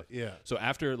that think of stuff. it. Yeah. So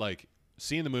after like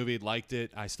seeing the movie, liked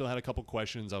it. I still had a couple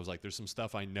questions. I was like, there's some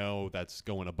stuff I know that's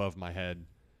going above my head.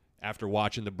 After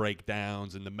watching the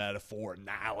breakdowns and the metaphor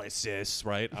analysis,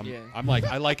 right? I'm like,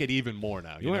 I like it even more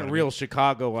now. You know went what I real mean?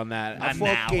 Chicago on that. I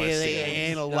fucking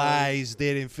analyzed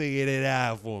it and figured it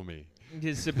out for me.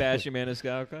 Just Sebastian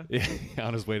Maniscalco. Yeah,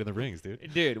 on his way to the rings,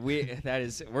 dude. Dude,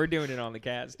 we're doing it on the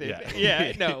cast, dude. Yeah.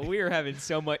 Yeah, no, we were having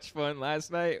so much fun last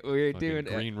night. We were Fucking doing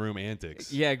green room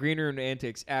antics. yeah, green room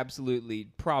antics, absolutely,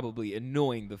 probably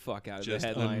annoying the fuck out of Just the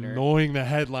headliner. annoying the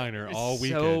headliner all So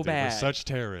weekend. Dude. We're bad. such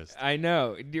terrorists. I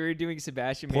know. We were doing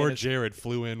Sebastian Poor Maniscalco. Jared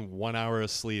flew in 1 hour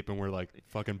of sleep, and we're like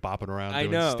fucking bopping around I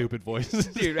doing know. stupid voices.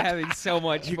 Dude, having so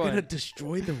much You're fun. gonna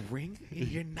destroy the ring, and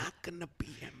you're not gonna be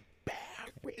embarrassed.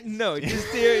 No,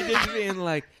 just being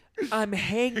like, I'm It gets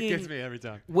hanging me every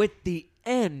time. with the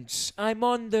ends. I'm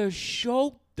on the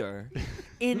shoulder.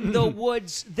 In the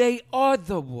woods, they are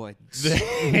the woods.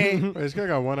 Wait, this guy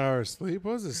got 1 hour of sleep.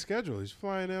 What was his schedule? He's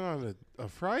flying in on a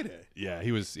Friday. Yeah,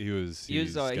 he was. He was.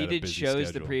 got He a did busy shows the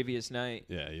schedule. previous night,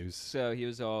 Yeah, he was. so he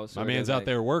was all. My Sort man's of out like,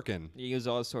 there working. He was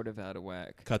all sort of out of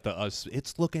whack. Cut the us.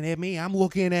 It's looking at me. I'm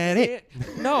looking at it.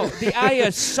 No, the eye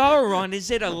of Sauron.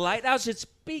 Is it a lighthouse? It's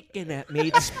speaking at me.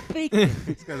 It's speaking.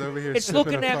 This guy's over here. It's sipping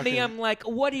looking a at me. fucking- I'm like,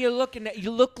 what are you looking at?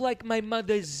 You look like my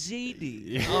mother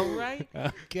Zeddy. All right.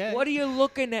 Okay. What are you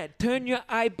looking at? Turn your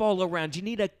eyeball around. You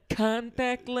need a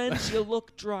contact lens. You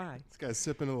look dry. This guy's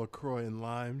sipping a LaCroix and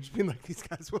lime. Just being like, these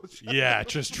guys will shut Yeah,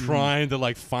 just trying to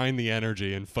like find the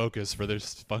energy and focus for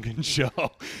this fucking show.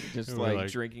 Just And we're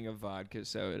like drinking a vodka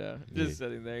soda. Just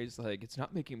sitting there. He's like, it's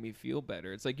not making me feel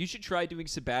better. It's like, you should try doing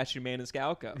Sebastian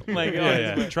Maniscalco. Like,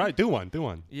 yeah. Try do one.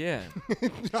 yeah.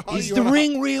 Oh, Is you the wanna-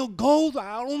 ring real gold?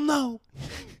 I don't know.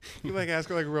 You like ask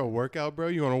her like a real workout, bro.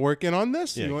 You want to work in on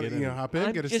this? Yeah, you want get to in. hop in,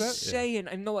 I'm get a just set? saying.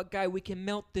 I know a guy. We can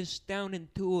melt this down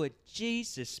into a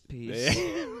Jesus piece.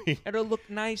 It'll look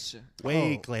nicer.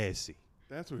 Way Oh. classy.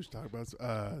 That's what we should talk about. As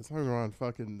long as we're on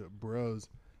fucking bros.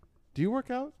 Do you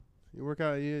work out? You work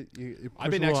out? You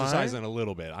I've been exercising a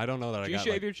little bit. I don't know that Do I you got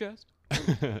shave your chest?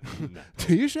 No.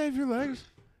 Do you shave your legs?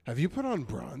 Have you put on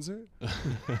bronzer?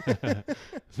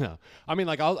 No, I mean,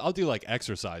 like I'll do like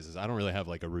exercises. I don't really have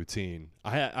like a routine.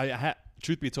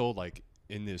 Truth be told, like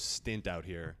in this stint out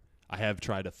here, I have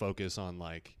tried to focus on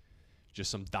like just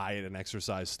some diet and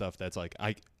exercise stuff that's like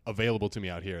available to me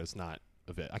out here. It's not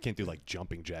of it. I can't do like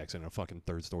jumping jacks in a fucking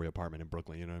 3rd-story apartment in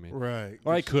Brooklyn. You know what I mean? Right.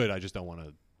 Or I could. I just don't want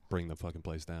to bring the fucking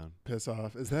place down. Piss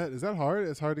off. Is that hard?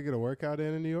 It's hard to get a workout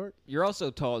in New York? You're also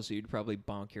tall, so you'd probably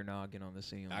bonk your noggin on the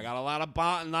ceiling. I got a lot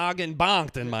of noggin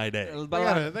bonked in my day.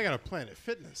 They got a Planet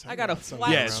Fitness. I got a something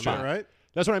flat Yeah, around it's there, true. right?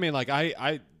 That's what I mean. Like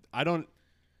I don't.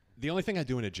 The only thing I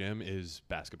do in a gym is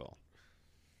basketball.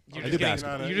 You're I just, do getting,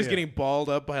 basketball. you're just Yeah. getting balled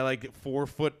up by like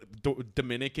 4-foot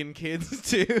Dominican kids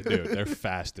too. Dude, they're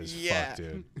fast as Yeah. fuck,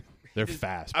 dude. They're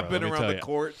fast, bro. I've been let me around tell the ya.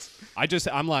 courts.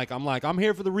 I'm like, I'm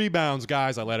here for the rebounds,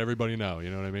 guys. I let everybody know.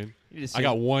 You know what I mean? You just I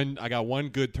got one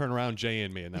good turnaround J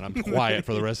in me, and then I'm quiet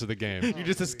for the rest of the game. You're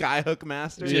just a skyhook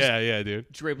master. Yeah,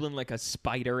 dude. dribbling like a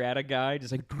spider at a guy,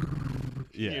 just like.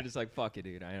 Yeah. You're just like, fuck it,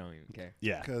 dude. I don't even care.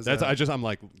 Yeah. 'Cause, That's uh, I'm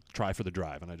like, try for the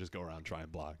drive, and I just go around and try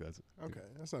and block. That's Okay,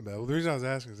 that's not bad. Well, the reason I was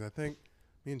asking is I think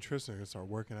me and Tristan are gonna start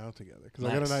working out together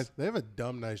because Nice. they have a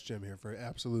dumb nice gym here for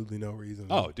absolutely no reason.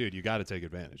 at Oh, all. dude, you got to take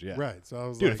advantage. Yeah. right. So I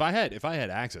was Dude, like, if I had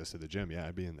access to the gym, yeah,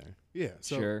 I'd be in there. yeah.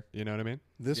 So Sure. You know what I mean?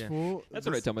 this Yeah. fool, That's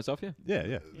what I tell myself, yeah.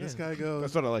 Yeah. this guy goes.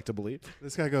 That's what I like to believe.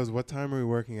 This guy goes. What time are we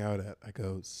working out at? I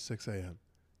go 6 a.m.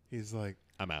 He's like,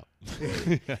 I'm out.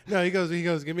 no. He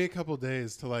goes. Give me a couple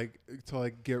days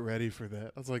to get ready for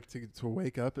that. I was like, to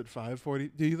wake up at 5:40.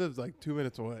 Dude, he lives like 2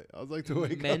 minutes away. I was like, to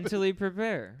wake Mentally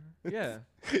prepare. Yeah.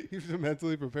 up. You have to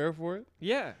mentally prepare for it.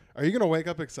 Yeah. Are you gonna wake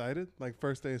up excited, like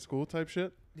first day of school type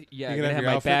shit? Yeah, You I'm gonna gonna have have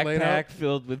your my outfit laid out? backpack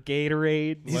filled with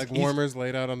Gatorade. Like warmers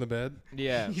laid out on the bed.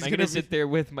 Yeah, He's I'm gonna gonna be- sit there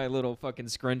with my little fucking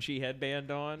scrunchy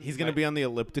headband on. He's gonna be on the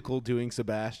elliptical doing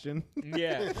Sebastian,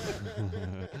 Yeah,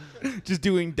 just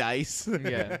doing dice.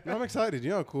 yeah. No, I'm excited.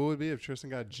 You know how cool it would be if Tristan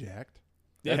got jacked?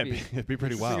 Yeah, That'd it'd be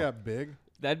pretty Tristan wild. got big.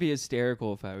 That'd be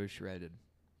hysterical if I was shredded.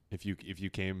 If you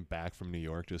came back from New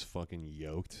York just fucking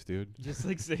yoked, dude. Just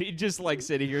like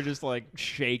sitting here, just like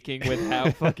shaking with how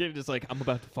fucking, just like I'm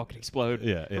about to fucking explode.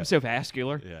 Yeah. I'm so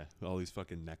vascular. Yeah, all these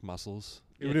fucking neck muscles.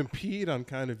 It would impede on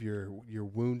kind of your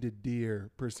wounded deer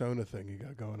persona thing you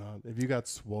got going on. If you got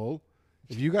swole,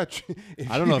 if you got,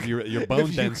 I don't know if your bone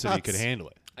you density got could handle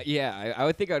it. Yeah, I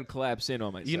would think I'd collapse in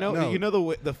on myself. No. You know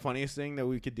the funniest thing that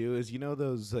we could do is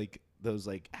those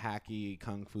hacky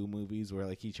kung fu movies where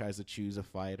like he tries to choose a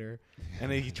fighter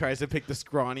and then he tries to pick the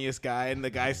scrawniest guy and the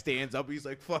guy stands up, he's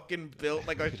like fucking built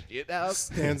like a shit house.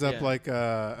 stands up Yeah. like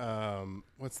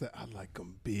what's that? I like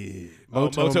 'em big.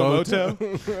 Moto.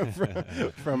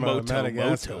 from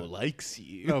Madagascar. likes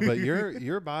you. No, but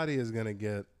your body is gonna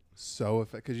get so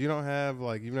affected because you don't have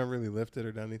like you've never really lifted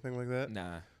or done anything like that.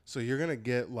 Nah. So you're gonna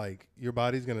get like your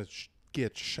body's gonna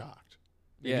get shocked.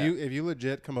 Yeah. If you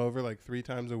legit come over like 3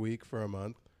 times a week for a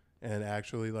month and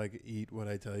actually like eat what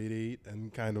I tell you to eat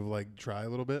and kind of like try a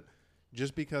little bit,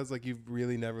 just because like you've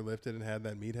really never lifted and had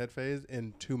that meathead phase,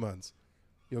 in 2 months,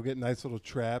 you'll get nice little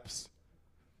traps.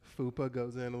 Fupa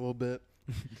goes in a little bit.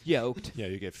 Yoked. Yeah,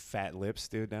 you get fat lips,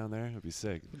 dude, down there. It'd be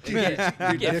sick. You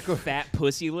get fat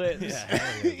pussy lips.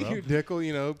 Your dick will,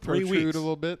 3 protrude weeks. a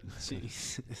little bit.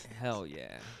 Hell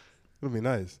yeah. It'll be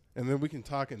nice. And then we can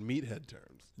talk in meathead terms.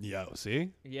 Yo, see?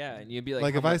 Yeah, and you'd be like,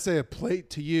 Like how if I much- say a plate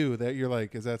to you, that you're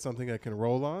like, is that something I can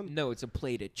roll on? No, it's a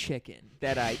plate of chicken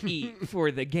that I eat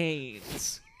for the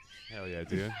gains. Hell yeah,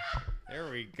 dude. There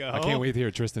we go. I can't wait to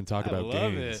hear Tristan talk I about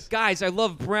love gains. it. Guys, I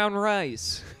love brown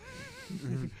rice.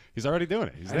 He's already doing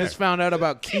it. He's I there. just found out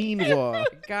about quinoa.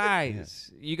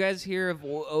 Guys, you guys hear of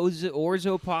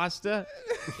orzo pasta?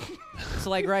 It's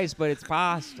like rice, but it's You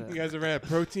pasta. guys ever had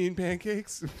protein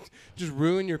pancakes? Just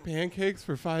ruin your pancakes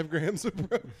for 5 grams of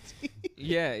protein.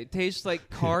 Yeah, it tastes like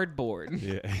cardboard.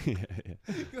 yeah.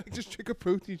 Like, just drink a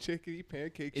protein shake and eat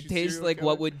pancakes. It you tastes serial like killer.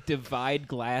 what would divide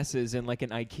glasses in like an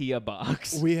IKEA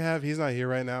box. He's not here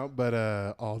right now, but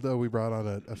Aldo, we brought on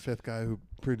a 5th guy who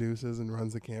produces and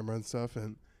runs the camera and stuff,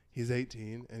 and he's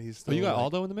 18, and he's still Oh, you got like,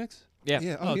 Aldo in the mix? Yeah.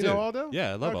 Yeah, Oh, you dude. know Aldo?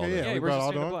 Yeah, I love Okay, Aldo. yeah. Yeah, we we're brought just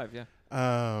Aldo stand up on. live,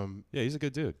 yeah. Yeah, he's a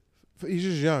good dude. He's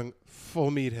just young.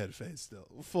 full meathead face still.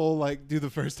 Full like, dude, the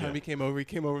first time Yeah. he came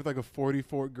over with like a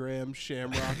 44-gram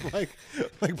Shamrock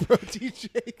like protein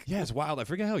shake. Yeah, it's wild. I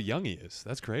forget how young he is.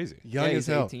 That's crazy. Young Yeah, as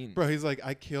he's hell. 18. Bro, he's like,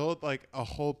 I killed like a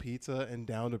whole pizza and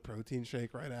downed a protein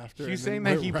shake right after. She's and saying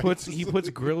then that he went puts right he to puts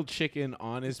sleep. grilled chicken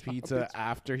on his pizza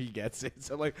after he gets it.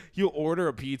 So like he'll order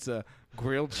a pizza,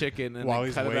 grilled chicken, and While then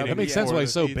he's cut it waiting. up. That makes Yeah. sense why Order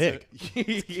he's so pizza.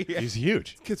 big. Yeah. He's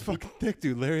huge. Kid's fucking thick,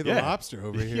 dude. Larry the Yeah. Lobster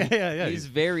over here. Yeah. He's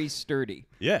very sturdy.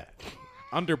 Yeah.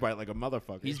 Underbite like a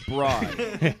motherfucker. He's broad.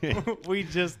 We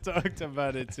just talked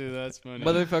about it too. That's funny.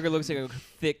 Motherfucker looks like a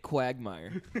thick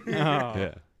quagmire. Oh.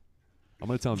 Yeah. I'm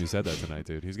gonna tell him you said that tonight,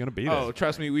 dude. He's gonna be there. Oh,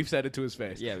 trust me, we've said it to his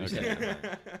face. Yeah, we Okay. said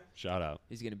that. Shout out.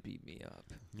 He's gonna beat me up.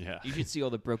 Yeah. You should see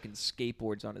all the broken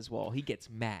skateboards on his wall. He gets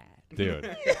mad. Dude.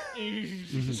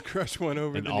 Just crush one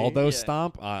over An the Aldo Yeah.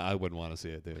 stomp? I wouldn't want to see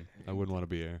it, dude. I wouldn't want to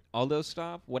be here. Aldo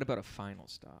stop? What about a final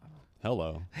stop?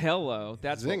 Hello. Hello,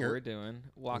 that's what Zinger. we're doing.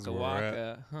 Waka That's where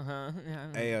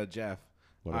waka. Hey, Jeff.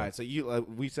 What All up? right, so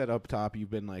we said up top you've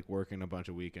been like working a bunch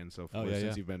of weekends so far Oh, yeah, since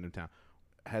yeah. you've been in town.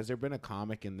 Has there been a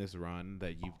comic in this run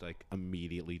that you've like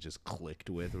immediately just clicked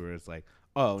with, where it's like,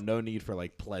 oh, no need for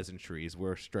like pleasantries,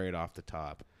 we're straight off the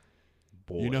top?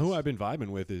 Boys. You know who I've been vibing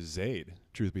with is Zayd,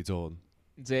 truth be told.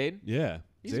 Zayd? Yeah.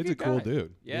 He's a Zayd's a good cool guy.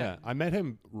 dude. Yeah. I met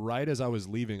him right as I was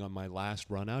leaving on my last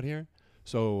run out here.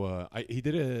 So he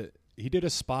did a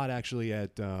spot actually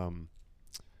at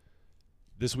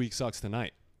This Week Sucks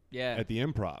Tonight Yeah. at the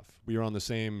Improv. We were on the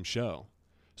same show.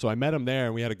 So I met him there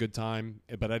and we had a good time,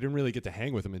 but I didn't really get to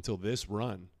hang with him until this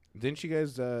run. Didn't you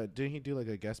guys? Didn't he do like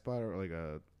a guest spot or like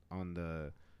on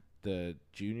the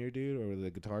junior dude or the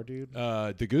guitar dude?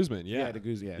 De Guzman, yeah. the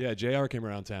Goose, yeah. Yeah, JR came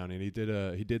around town and he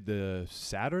did the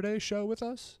Saturday show with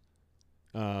us.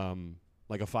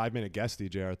 Like a 5-minute guestie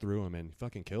JR threw him and he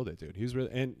fucking killed it, dude. He's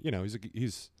really, and you know,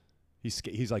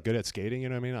 he's like good at skating, you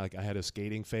know what I mean? Like I had a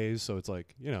skating phase, so it's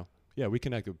like, you know, yeah, we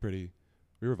connected we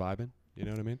were vibing, you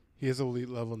know what I mean? He has elite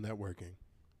level networking.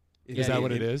 Is that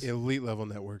what it is? Elite level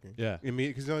networking. Yeah.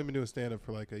 Because he's only been doing stand up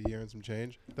for like a year and some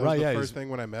change. That Right, was the yeah, first he's- thing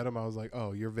when I met him. I was like,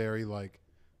 oh, you're very like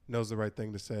knows the right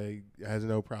thing to say. Has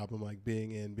no problem like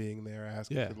being there,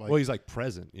 asking. Yeah. For, like, Well, he's like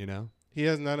present, you know? he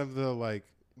has none of the like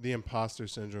the imposter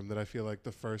syndrome that I feel like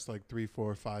the first like 3,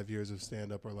 4, 5 years of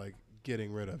stand up are like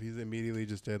getting rid of. He's immediately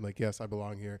just did like, yes, I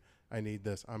belong here. I need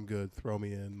this. I'm good. Throw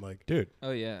me in. Like Dude.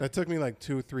 Oh yeah. that took me like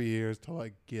 2 or 3 years to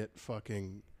like get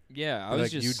fucking. Yeah, I was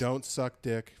like just you don't suck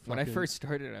dick. when I fucking- first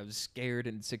started, I was scared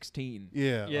and 16.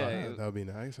 Yeah, Yeah, that would be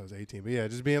nice. I was 18, but yeah,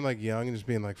 just being like young and just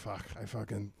being like, fuck,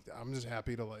 I'm just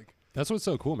happy to like. That's what's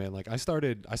so cool, man. Like I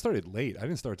started late. I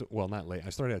didn't start not late. I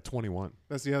started at 21.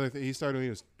 That's the other thing. He started when he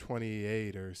was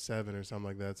 28 or 7 or something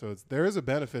like that. So there is a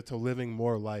benefit to living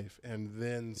more life and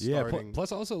then Yeah. starting.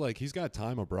 Plus also like he's got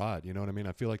time abroad, you know what I mean?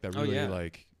 I feel like that Oh, really yeah.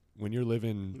 like when you're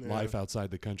living Yeah. life outside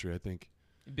the country, I think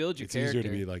Build your it's character.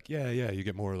 easier to be like, yeah, you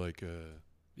get more like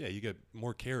you get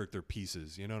more character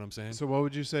pieces, you know what I'm saying? So what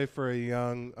would you say for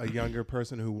a younger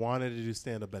person who wanted to do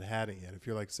stand up but hadn't yet? If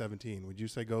you're like 17, would you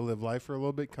say go live life for a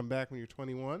little bit, come back when you're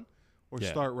 21, or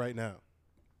Yeah. start right now?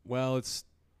 Well, it's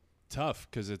tough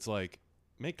because it's like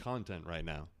make content right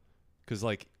now. Because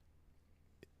like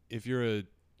if you're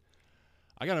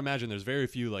I gotta imagine there's very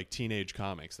few like teenage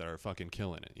comics that are fucking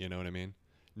killing it. You know what I mean?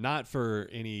 Not for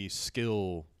any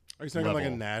skill. Are you saying on like a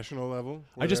level. national level?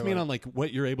 I just mean on like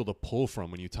what you're able to pull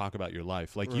from when you talk about your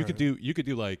life. Like you could do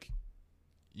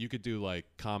like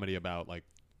comedy about like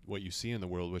what you see in the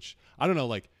world, which I don't know.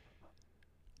 Like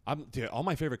dude, all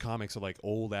my favorite comics are like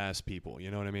old ass people. You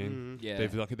know what I mean? Yeah.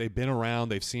 They've been around,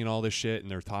 they've seen all this shit,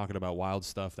 and they're talking about wild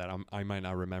stuff that I might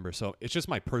not remember. So it's just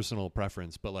my personal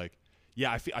preference. But like,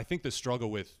 yeah, I think the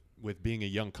struggle with being a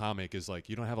young comic is like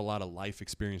you don't have a lot of life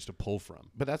experience to pull from.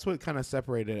 But that's what kind of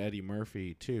separated Eddie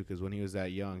Murphy too, because when he was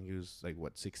that young, he was like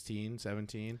what 16,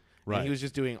 17, Right. And he was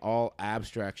just doing all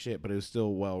abstract shit, but it was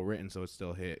still well written, so it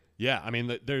still hit. Yeah, I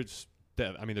mean, there's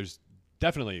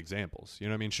definitely examples. You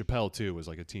know what I mean? Chappelle too was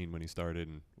like a teen when he started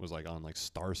and was like on like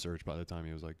Star Search by the time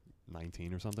he was like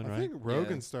 19 or something, I right? think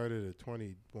Rogan Yeah. started at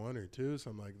 21 or 2,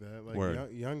 something like that, like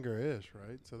Word. younger-ish,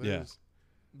 right? So Yeah. there's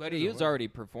But he was already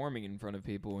performing in front of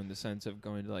people in the sense of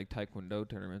going to like taekwondo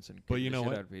tournaments and But kicking you the know shit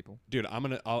what? out of people. Dude,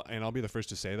 I'll be the first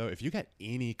to say though, if you got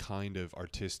any kind of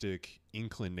artistic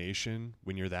inclination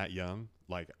when you're that young,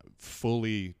 like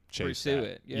fully chase Pursue that.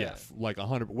 it, yeah. Like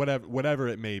 100, whatever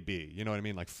it may be. You know what I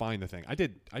mean? Like find the thing. I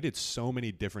did so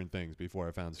many different things before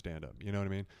I found stand up. You know what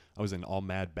I mean? I was in all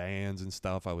mad bands and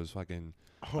stuff. I was fucking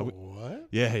what?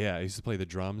 yeah. I used to play the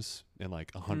drums in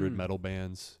like 100 Hmm. metal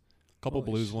bands, couple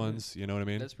Holy blues shit. ones. You know what I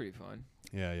mean? That's pretty fun.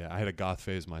 Yeah. I had a goth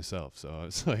phase myself, so I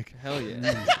was like, Hell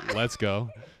yeah. let's go.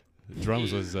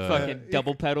 Drums was fucking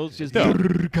double pedals. Just no,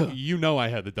 you know I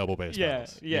had the double bass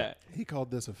pedals. yeah. He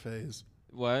called this a phase.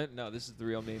 What? No, this is the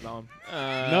real me, Mom.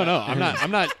 No,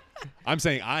 I'm not. I'm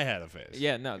saying I had a phase.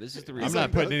 Yeah, no, this is the real. I'm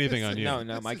not putting anything on you. No,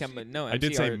 no, no. I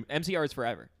did say MCR is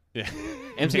forever. Yeah.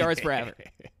 MCR is forever.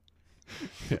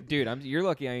 Dude, you're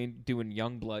lucky I ain't doing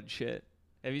young blood shit.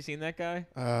 Have you seen that guy?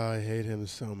 I hate him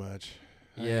so much.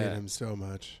 I Yeah. hate him so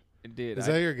much. Dude, Is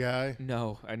that your guy?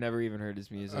 No, I never even heard his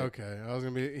music. Okay, I was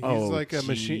gonna be. He's Oh, like a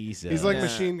machine. Jesus. He's like Yeah.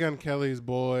 Machine Gun Kelly's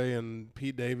boy and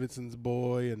Pete Davidson's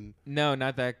boy, and No,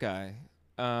 not that guy.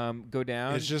 Go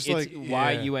down. It's just like-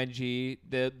 YUNG.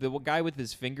 The guy with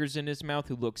his fingers in his mouth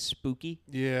who looks spooky.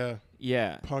 yeah,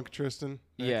 Yeah, Punk Tristan.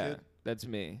 that yeah, kid. that's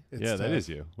me. It's Yeah, that tough. is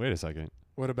you. Wait a second.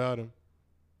 What about him?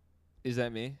 Is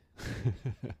that me?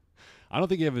 I don't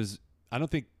think you have his. I don't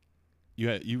think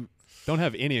you don't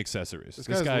have any accessories. This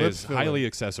This guy's guy lip is filler. highly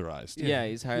accessorized. Yeah,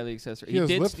 he's highly accessory. He He has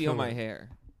did lip steal my filler. hair,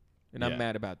 and Yeah. I'm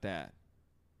mad about that.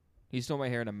 He stole my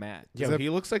hair in a mat. Is Yo, that- he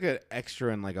looks like an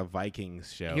extra in like a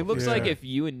Vikings show. He looks like Yeah. if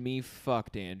you and me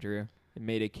fucked Andrew and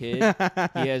made a kid.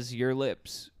 He has your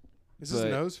lips, Is his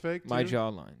But nose fake? my too?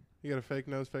 jawline. You got a fake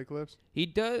nose, fake lips. He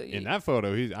does. In that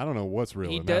photo, I don't know what's real.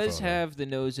 He in that does photo. have the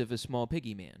nose of a small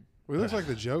piggy man. Well, he looks like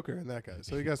the Joker in that guy.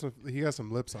 So he got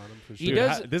some lips on him for He sure. Dude,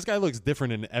 does- this guy looks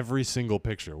different in every single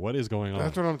picture. What is going on?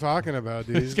 That's what I'm talking about,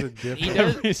 dude. He's a different. He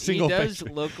Every does. He single does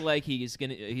picture. look like he's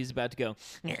about to go.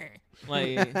 Like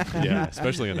Yeah,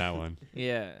 especially in that one.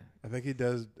 yeah. I think he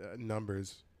does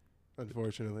numbers.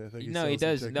 Unfortunately, I think No, he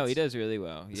sells some does. No, he tickets. does really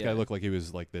well. This yeah. guy looked like he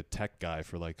was like the tech guy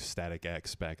for like Static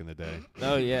X back in the day.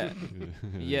 Oh yeah.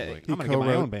 He's Yeah. like, He I'm gonna get my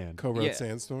co-wrote- own band. Co-wrote Yeah.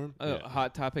 Sandstorm. Oh, Yeah.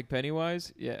 Hot Topic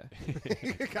Pennywise. Yeah.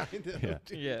 kind of. Yeah.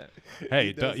 Yeah. Hey,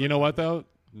 He does you know what though?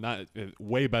 Not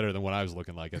way better than what I was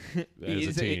looking like as a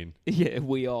He's teen. Yeah,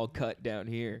 we all cut down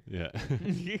here. Yeah.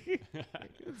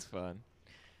 It's fun.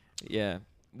 Yeah.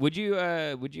 Would you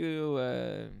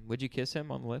kiss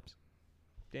him on the lips,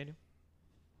 Daniel?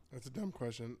 That's a dumb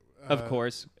question. Of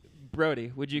course.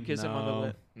 Brody, would you kiss him on the No.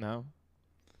 lip? No.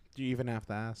 Do you even have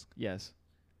to ask? Yes.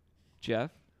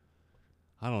 Jeff?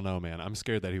 I don't know, man. I'm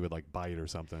scared that he would like bite or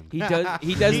something. He does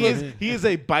he does he, look is, he is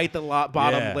a bite the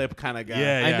bottom Yeah. lip kind of guy.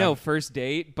 Yeah. I know, first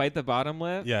date, bite the bottom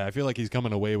lip. Yeah, I feel like he's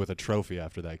coming away with a trophy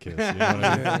after that kiss. You know what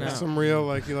I mean? Yeah, No. some real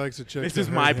like he likes a chick. This that is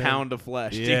hurt my him. pound of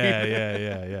flesh. dude.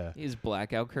 Yeah. He has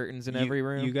blackout curtains in You- every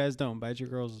room. You guys don't bite your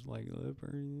girl's like lip or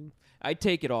anything? I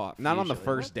take it off. Not on the usually.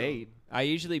 first date. I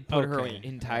usually put her Okay.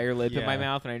 entire lip in my Yeah.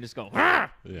 mouth and I just go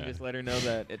 "Ah!" Yeah. and just let her know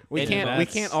that We it can't. that's- We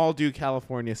can't all do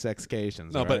California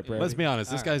sexcations. No, all but right, Brody? let's be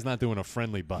honest. This All right. guy's not doing a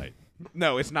friendly bite.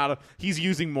 No, it's not a. He's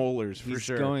using molars for He's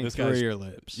sure. going This through guy's- your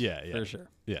lips. Yeah, yeah. For sure.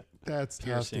 That's tough,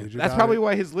 Piercing. dude. Your That's daughter- probably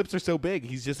why his lips are so big.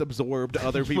 He's just absorbed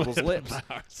other people's lips.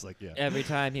 It's like, yeah. Every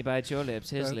time he bites your lips,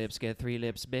 his That- lips get 3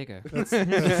 lips bigger. That's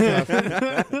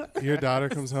tough. Your daughter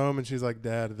comes home and she's like,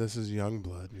 "Dad, this is young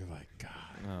blood." And you're like, "God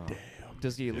Oh. damn."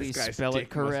 Does he at This least guy's spell it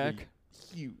dick must be correct?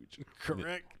 Huge.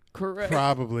 Correct. Correct.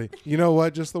 Probably. You know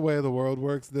what? Just the way the world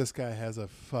works, this guy has a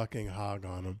fucking hog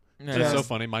on him. No, It's so Just-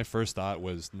 funny. My first thought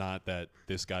was not that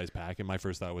this guy's packing. My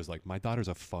first thought was like, my daughter's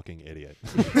a fucking idiot.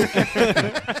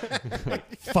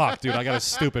 Like, fuck, dude, I got a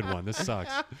stupid one. This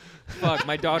sucks. Fuck,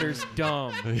 my daughter's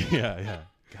dumb. Yeah.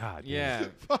 God. dude. Yeah.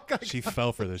 Fuck, I She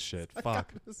fell for this shit. I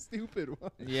Fuck. got a stupid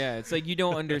one. Yeah, it's like you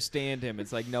don't understand him.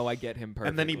 It's like, no, I get him perfectly.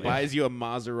 And then he buys you a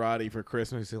Maserati for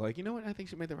Christmas. You're like, you know what? I think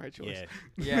she made the right choice.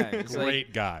 Yeah, it's like,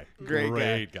 Great guy.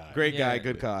 Great guy. Great guy. Yeah.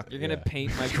 Good cock. you're going to Yeah.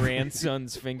 paint my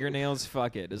grandson's fingernails?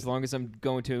 Fuck it. As long as I'm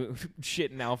going to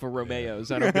shit in Alfa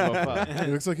Romeos, I don't give a fuck. It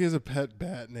looks like he has a pet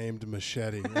bat named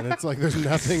Machete, and it's like there's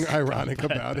nothing ironic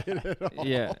about it at all.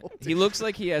 Yeah. He looks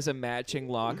like he has a matching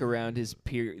lock around his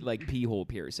pee hole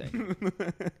piercing.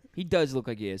 He does look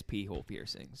like he has pee hole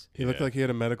piercings. He looked Yeah. like he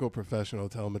had a medical professional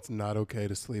tell him it's not okay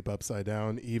to sleep upside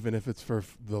down, even if it's for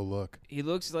the look. He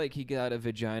looks like he got a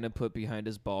vagina put behind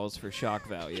his balls for shock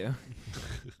value.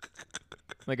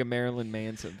 Like a Marilyn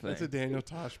Manson thing. That's a Daniel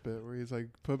Tosh bit where he's like,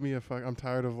 "Put me a fuck. I'm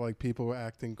tired of like people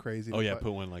acting crazy." Oh, to yeah, fuck."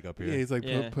 put one like up Yeah, here. he's like,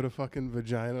 Yeah. Put a fucking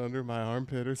vagina under my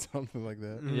armpit or something like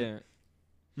that.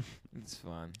 Yeah. It's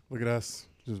fun. Look at us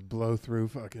just blow through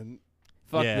fucking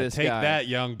Fuck yeah, this take guy. that,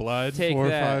 young blood. Take 4 or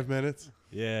that. 5 minutes.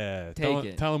 Yeah. Take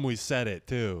it. Tell him we said it,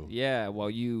 too. Yeah, while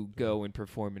you go and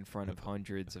perform in front of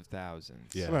hundreds of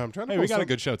thousands. Yeah. Come on, I'm trying to Hey, pull we got a some-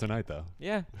 good show tonight, though.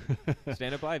 Yeah.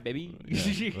 Stand up live, baby.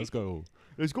 Yeah, let's go.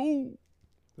 Let's go.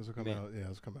 This will come Man. out. Yeah,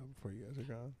 this will come out before you guys are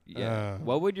gone. Yeah.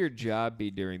 What would your job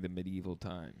be during the medieval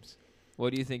times?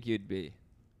 What do you think you'd be?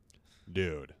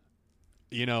 Dude.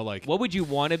 You know, like, What would you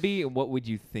want to be and what would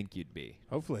you think you'd be?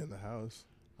 Hopefully in the house.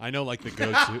 I know, like, the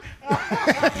go-to.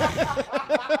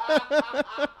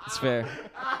 It's fair.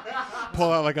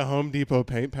 Pull out like a Home Depot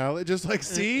paint palette. Just like,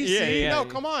 see? Yeah, see? yeah. No,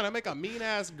 come on. I make a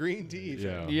mean-ass green tea.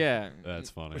 Yeah. Yeah. That's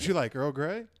funny. What you like, Earl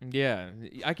Grey? Yeah.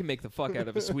 I can make the fuck out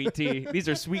of a sweet tea. These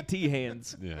are sweet tea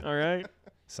hands. Yeah. All right.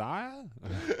 Saya?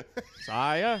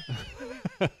 Saya.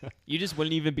 You just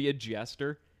wouldn't even be a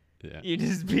jester. Yeah. You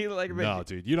just be like, No,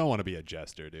 dude, you don't want to be a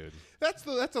jester, dude. That's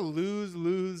a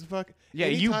lose fuck. Yeah,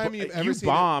 Anytime you you've ever seen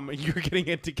bomb, you're getting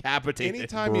it decapitated.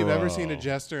 Anytime you've ever seen a Bro.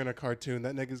 jester in a cartoon,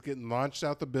 that nigga's getting launched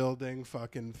out the building,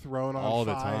 fucking thrown on All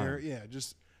the fire. time. Yeah,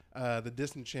 just the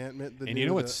disenchantment. And you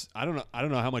know what's? I don't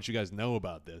know how much you guys know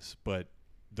about this, but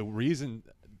the reason.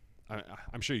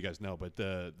 I'm sure you guys know, but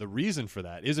the reason for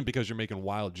that isn't because you're making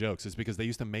wild jokes. It's because they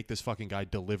used to make this fucking guy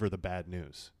deliver the bad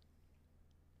news.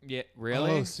 Yeah,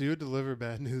 really? Oh, so you would deliver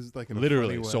bad news like in a Literally.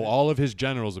 funny way. So all of his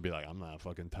generals would be like, I'm not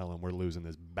fucking telling we're losing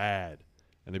this bad.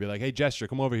 And they'd be like, hey, Jester,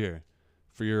 come over here.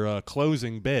 For your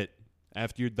closing bit,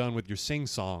 after you're done with your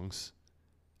sing-songs,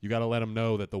 you got to let them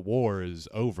know that the war is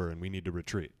over and we need to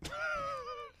retreat.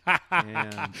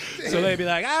 Damn. So they'd be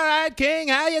like, all right, King,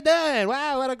 how you doing?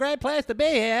 Wow, what a great place to be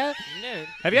here.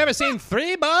 Have you ever seen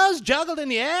 3 balls juggled in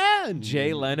the air?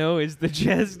 Jay Leno is the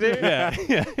jester.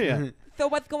 Yeah. So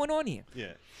what's going on here?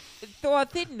 Yeah. So I'm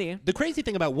sitting there. The crazy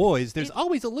thing about war is there's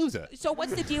always a loser. So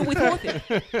what's the deal with horses?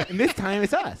 And this time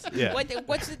it's us. Yeah.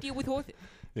 What's the deal with horses?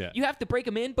 Yeah. You have to break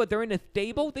them in, but they're in a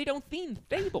stable. They don't seem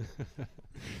stable.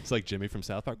 It's like Jimmy from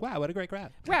South Park. Wow, what a great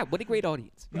crowd. Wow, what a great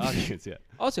audience. Audience, yeah.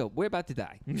 Also, we're about to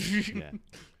die.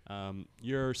 Yeah.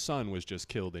 Your son was just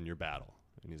killed in your battle.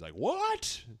 And he's like,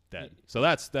 what? Dead. So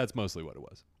that's mostly what it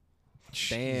was.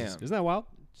 Damn. Isn't that wild?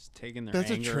 Just taking their That's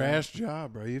a anger trash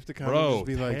job, bro. You have to kind of Bro, just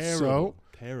be like, terrible. so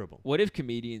Terrible. What if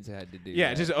comedians had to do Yeah,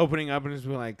 that? just opening up and just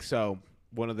being like, so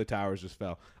one of the towers just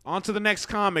fell. On to the next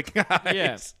comic, guys.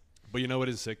 Yeah. But you know what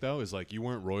is sick, though? Is like you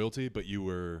weren't royalty, but you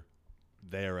were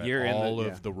there at You're in all the-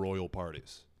 of yeah. the royal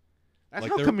parties. That's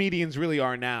Like how they're- comedians really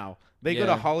are now. They go Yeah.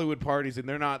 to Hollywood parties and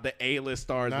they're not the A-list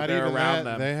stars, but not they're even around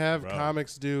that. them. They have Bro.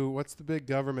 comics do. What's the big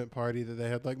government party that they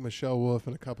had like Michelle Wolf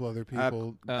and a couple other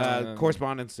people?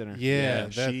 Correspondence dinner. yeah,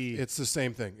 yeah, it's the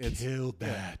same thing. It's Killed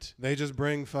that. They just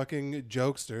bring fucking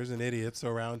jokesters and idiots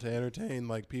around to entertain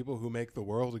like people who make the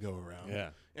world go around. Yeah.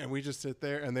 And we just sit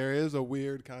there, and there is a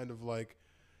weird kind of like,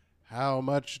 how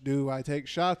much do I take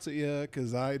shots at you?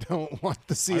 Because I don't want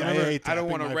the CIA. I don't tapping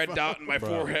want a my red phone. dot in my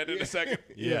forehead in a second.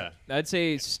 Yeah. I'd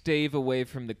say stave away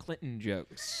from the Clinton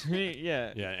jokes.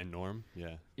 Yeah. Yeah, and Norm.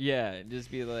 Yeah. Yeah,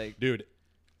 just be like, Dude,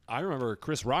 I remember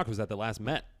Chris Rock was at the last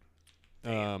Met.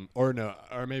 Or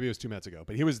maybe it was 2 Mets ago.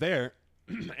 But he was there,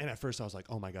 and at first I was like,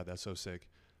 oh my God, that's so sick.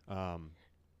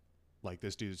 Like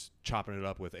this dude's chopping it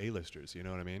up with A-listers, you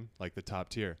know what I mean? Like the top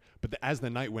tier. But as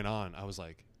the night went on, I was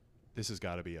like, this has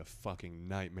got to be a fucking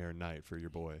nightmare night for your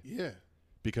boy. Yeah.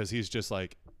 Because he's just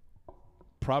like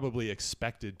probably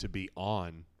expected to be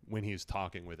on when he's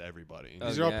talking with everybody. Oh,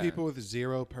 These are all yeah. people with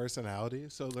zero personality.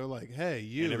 So they're like, hey,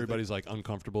 you. And everybody's like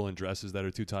uncomfortable in dresses that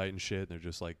are too tight and shit. And they're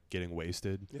just like getting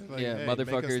wasted. Yeah, like, yeah, hey, make us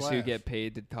motherfuckers who laugh. get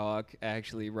paid to talk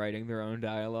actually writing their own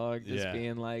dialogue, just Yeah.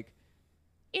 being like,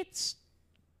 it's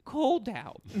cold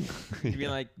out. You'd be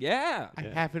like, yeah. I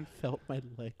haven't felt my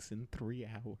legs in 3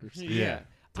 hours. Yeah.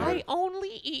 I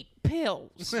only eat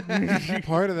pills.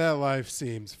 Part of that life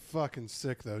seems fucking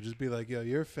sick, though. Just be like, yo,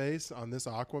 your face on this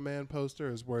Aquaman poster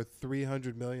is worth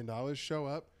 $300 million. Show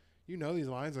up. You know these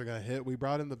lines are going to hit. We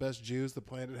brought in the best Jews the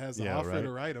planet has to Yeah, offer right. to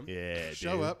write them. Yeah,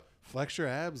 Show dude. up, flex your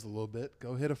abs a little bit,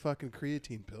 go hit a fucking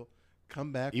creatine pill,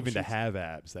 come back. Even to we'll shoot have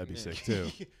abs, that'd be sick too.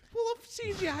 Well,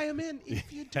 CGI them in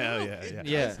if you don't. Hell yeah, It yeah.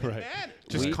 Yeah. doesn't Right. matter.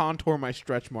 Just We- contour my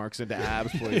stretch marks into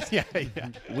abs, please. yeah.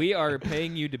 We are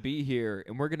paying you to be here,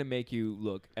 and we're going to make you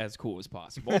look as cool as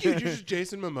possible. You just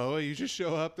Jason Momoa. You just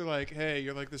show up. They're like, hey,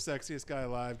 you're like the sexiest guy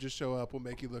alive. Just show up. We'll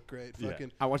make you look great. Yeah.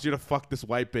 Fucking I want you to fuck this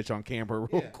white bitch on camera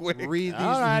real quick. read these.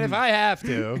 All right, if I have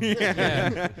to.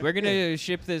 Yeah. We're gonna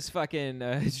ship this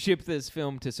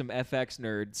film to some FX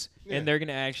nerds, Yeah. and they're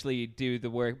gonna actually do the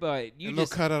work. But you and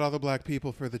just they'll cut out all the black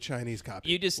people for the Chinese copy.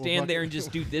 you just We'll stand there fucking- and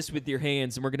just do this with your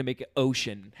hands, and we're gonna make an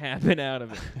ocean happen out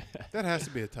of it. That has to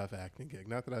be a tough acting gig.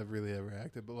 Not that I've really ever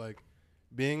acted, but like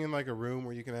being in like a room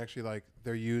where you can actually like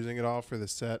they're using it all for the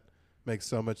set makes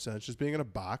so much sense. Just being in a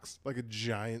box, like a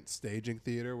giant staging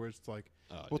theater where it's like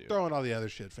Oh, we'll dude. throw in all the other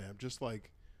shit, fam. Just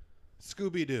like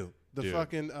Scooby Doo. The Dude.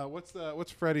 fucking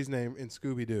what's Freddy's name in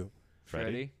Scooby Doo?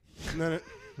 Freddy. No.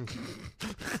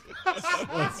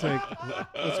 let's go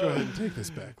ahead and take this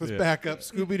back. Let's Yeah. back up.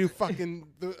 Scooby Doo, fucking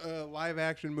the live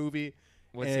action movie.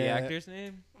 What's the actor's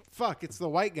name? Fuck, it's the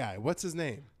white guy. What's his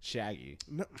name? Shaggy.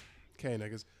 No. Okay,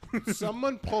 niggas.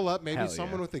 Someone pull up, maybe Hell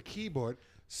someone yeah. with a keyboard.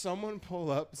 Someone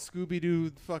pull up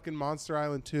Scooby-Doo fucking Monster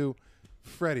Island 2.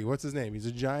 Freddy, what's his name? He's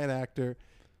a giant actor.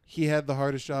 He had the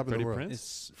hardest job in the world.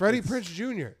 Prinze? Freddie Prinze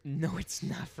Jr. No, it's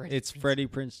not Freddie. It's Freddie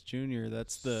Prinze Jr.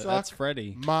 That's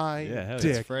Freddie. My Yeah,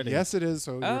 dick. That's Freddie. Yes, it is.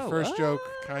 So your first joke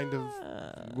kind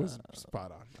of was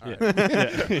spot on. All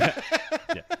right.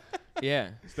 Yeah.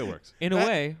 Still works. In a That-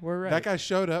 way, we're right. That guy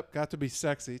showed up, got to be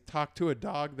sexy, talked to a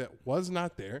dog that was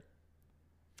not there.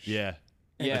 Yeah.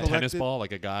 and Yeah. A tennis collected- ball,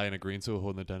 like a guy in a green suit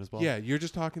holding a tennis ball. Yeah, you're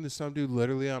just talking to some dude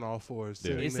literally on all fours. Yeah.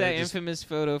 sitting It's there that just- infamous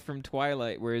photo from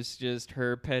Twilight where it's just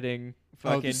her petting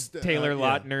Oh, fucking the Taylor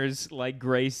yeah. Lautner's like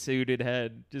gray suited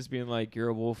head, just being like, "You're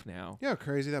a wolf now." Yeah, how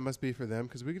crazy that must be for them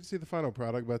because we could see the final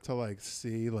product, but to like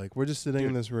see, like we're just sitting in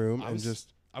Dude, this room I and was-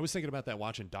 just I was thinking about that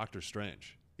watching Doctor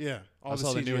Strange. all I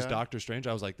saw the CGI, newest Doctor Strange.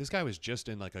 I was like, this guy was just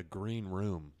in like a green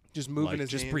room, just moving like,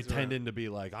 his just hands pretending to be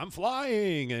like, I'm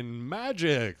flying and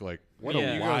magic. Like, what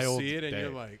Yeah. a You go wild see it and day. you're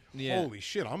like, Yeah. holy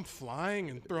shit, I'm flying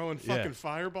and throwing Yeah. fucking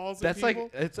fireballs. That's at like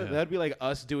people. that'd be like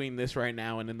us doing this right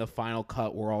now, and in the final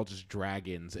cut, we're all just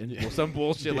dragons and some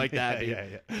bullshit like that. Dude. yeah.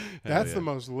 That's Hell the yeah.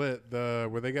 most lit. The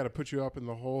where they got to put you up in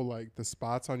the whole like the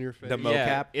spots on your face. The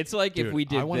Yeah, mocap? it's like Dude, if we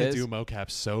did I want to this. do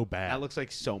mocap so bad. That looks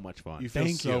like so much fun. you feel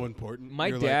Thank so you. important. My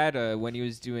You're like, dad, when he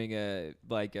was doing a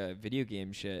video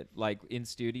game shit, like in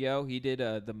studio, he did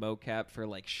the mocap for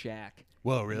like Shaq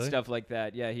Whoa, and really? stuff like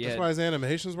that. Yeah, he that's had why his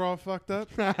animations were all fucked up.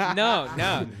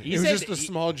 no. He It was said just a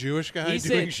small Jewish guy he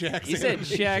doing said, Shaq's he said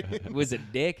animations. Shaq was a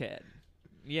dickhead.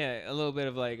 Yeah, a little bit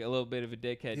of a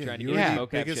dickhead Yeah, trying to you get were his the mocap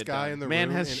biggest shit guy done. in the Man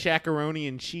room. has and- shakaroni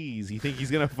and cheese. You think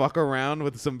he's gonna fuck around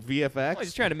with some VFX? Well,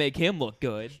 he's trying to make him look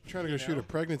good. trying to go shoot a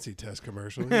pregnancy test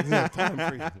commercial. He doesn't have time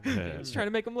for you. Yeah. He's trying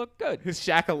to make him look good. His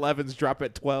Shaq 11s drop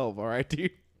at 12. All right,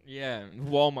 dude. Yeah,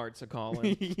 Walmart's a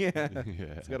calling. yeah, Yeah.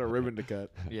 he's got a ribbon to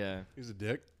cut. Yeah. He's a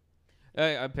dick.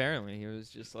 Apparently, he was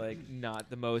just like not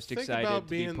the most Think excited about to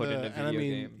be being put the. in a And video I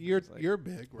mean, game. you're It's like- you're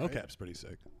big, right? Mocap's pretty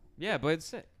sick. yeah, but it's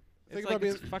sick. Think It's about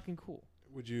like it's being- fucking cool.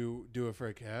 Would you do it for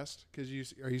a cast? Because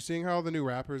are you seeing how all the new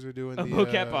rappers are doing A the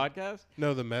mocap podcast?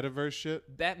 No, the metaverse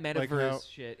shit. That Like metaverse how-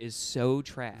 shit is so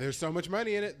trash. There's so much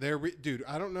money in it. Dude,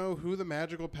 I don't know who the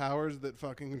magical powers that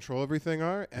fucking control everything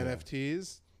are.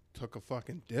 NFTs took a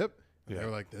fucking dip. And They Yeah.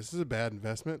 were like, this is a bad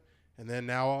investment. And then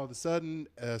now all of a sudden,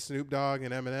 Snoop Dogg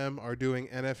and Eminem are doing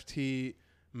NFT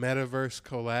metaverse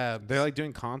collabs. They're like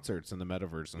doing concerts in the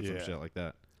metaverse and some Yeah. shit like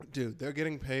that. Dude, they're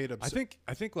getting paid. I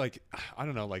think like I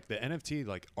don't know, like the NFT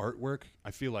like artwork.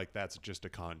 I feel like that's just a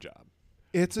con job.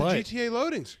 it's a but- GTA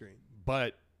loading screen.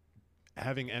 But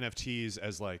having NFTs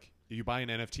as like you buy an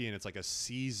NFT and it's like a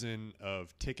season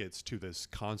of tickets to this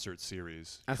concert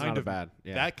series. That's kind not of bad.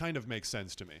 Yeah. That kind of makes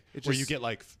sense to me. It Where you just- get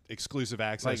like exclusive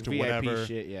access like to VIP whatever.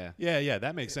 shit. Yeah. Yeah,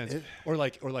 that makes sense. It- or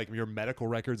like your medical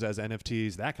records as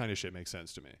NFTs. That kind of shit makes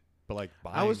sense to me. But like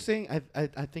buying, I was saying, I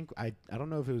think I don't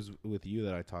know if it was with you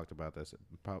that I talked about this.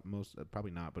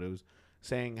 Probably not, but it was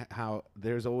saying how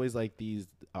there's always like these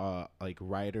like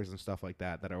writers and stuff like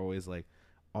that that are always like,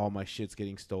 all my shit's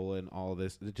getting stolen, all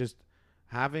this. Just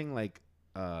having like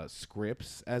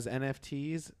scripts as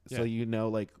NFTs, so Yeah. you know,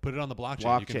 like put it on the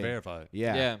blockchain. You can Blockchain. verify it.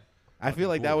 yeah. I Fucking feel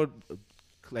like that cool. would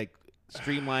like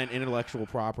streamline intellectual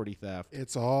property theft.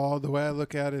 It's all the way I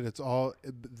look at it. It's all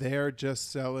they're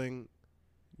just selling.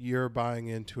 You're buying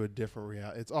into a different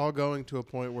reality. It's all going to a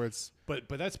point where it's But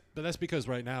that's because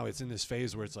right now it's in this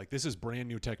phase where it's like this is brand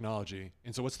new technology,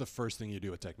 and so what's the first thing you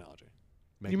do with technology?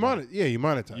 Make you money.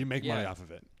 monetize. You make money Yeah. off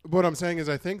of it. What I'm saying is,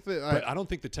 I think that But I don't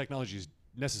think the technology is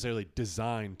necessarily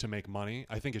designed to make money.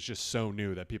 I think it's just so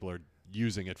new that people are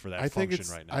using it for that I think function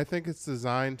it's right now. I think it's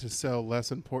designed to sell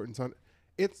less importance on.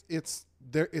 It's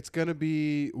there. It's gonna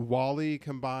be Wall-E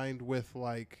combined with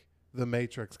like the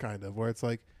Matrix, kind of, where it's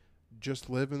like just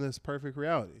live in this perfect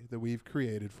reality that we've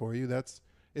created for you.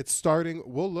 It's starting.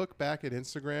 We'll look back at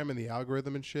Instagram and the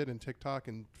algorithm and shit and TikTok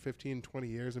in 15, 20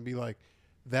 years and be like,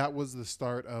 that was the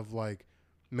start of like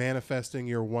manifesting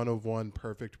your one of one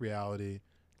perfect reality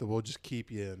that will just keep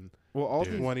you in. Well, all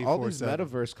Dude. these 24/7.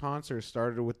 metaverse concerts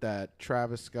started with that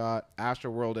Travis Scott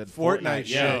Astroworld and Fortnite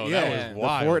show. shit. Yeah. that was The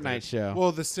wild. Fortnite dude. show.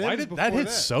 Well, the Sims Why did before that hit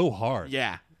so hard?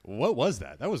 yeah. What was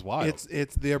that? That was wild.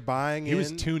 It's they're buying he in.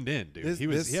 was tuned in, dude. This- he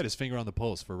this- had his finger on the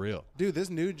pulse for real. Dude, this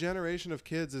new generation of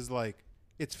kids is like,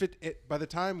 it's by the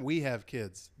time we have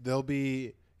kids,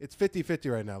 it's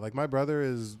 50-50 right now. Like my brother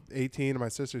is 18 and my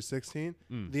sister's 16.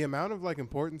 The amount of like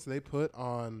importance they put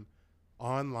on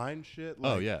online shit.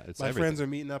 Like, Oh, yeah, it's my everything. friends are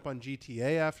meeting up on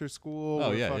GTA after school.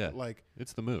 Oh, or yeah, yeah. Like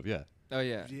It's the move, yeah. Oh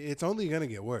yeah. it's only gonna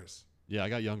get worse. Yeah, I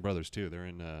got young brothers too. They're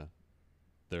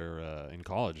in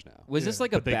college now. Was this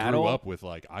like a But they battle? grew up with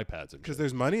like iPads and Because shit.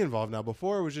 there's money involved now.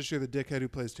 Before it was just you're the dickhead who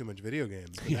plays too much video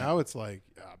games. But now it's like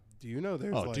Do you know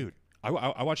there's Oh, dude,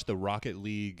 I watched the Rocket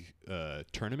League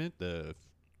tournament, the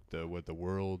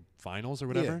World Finals or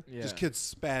whatever. Yeah. Just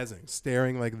kids spazzing,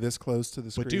 staring like this close to the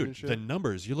screen. But dude, and shit. the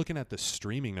numbers, you're looking at the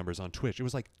streaming numbers on Twitch. It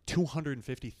was like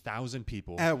 250,000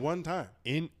 people at one time.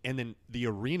 and then the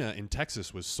arena in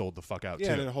Texas was sold the fuck out Yeah,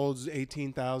 too. and it holds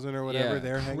 18,000 or whatever. Yeah.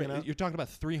 They're hanging out. You're talking about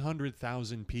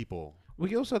 300,000 people.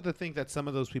 We also have to think that some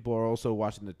of those people are also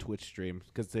watching the Twitch stream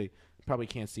because they probably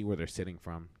can't see where they're sitting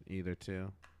from either,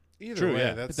 too. Either True, way,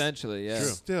 yeah. that's Potentially, yeah.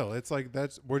 still. It's like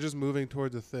we're just moving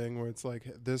towards a thing where it's like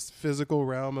this physical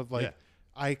realm of like Yeah.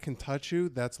 I can touch you.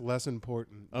 That's less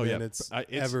important Oh, than yeah. it's It's-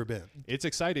 ever been. It's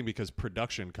exciting because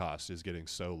production cost is getting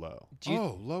so low. Do you,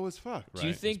 Low as fuck. do you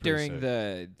Right, think it's pretty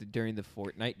during the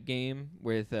Fortnite game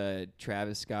with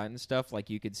Travis Scott and stuff, like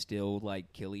you could still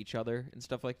like kill each other and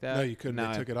stuff like that? No, you couldn't.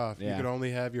 No, They took it off. You yeah. could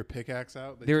only have your pickaxe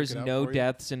out. They There took was it out no for you.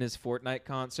 deaths in his Fortnite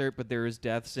concert, but there was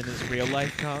deaths in his real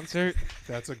life concert.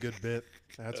 That's a good bit.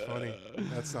 That's funny.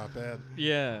 That's not bad.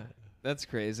 Yeah, that's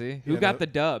crazy. Who Yeah, got no- the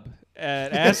dub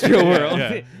at Astroworld?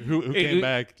 Yeah. Who came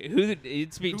back?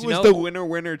 It's me. Who was the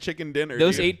winner chicken dinner?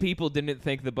 Those dude? 8 people didn't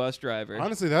thank the bus driver.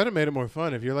 Honestly, that would have made it more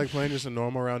fun if you're like playing just a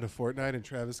normal round of Fortnite and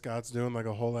Travis Scott's doing like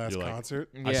a whole ass You're like, concert.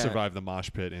 I Yeah. survived the mosh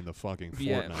pit in the fucking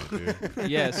Yeah. Fortnite, dude.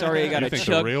 Yeah, sorry, I got You a think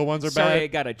chug. the real ones are sorry, bad? I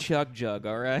got a chug jug.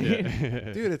 All right.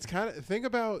 Yeah. Dude, it's kind of think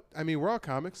about. I mean, we're all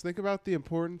comics. Think about the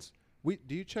importance.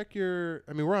 Do you check your?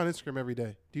 I mean, we're on Instagram every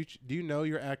day. Do you know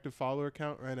your active follower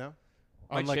count right now?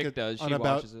 My chick does. On She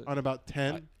about watches it. on about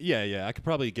 10. Yeah. I could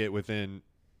probably get within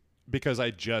because I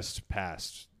just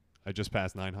passed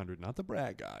 900. Not the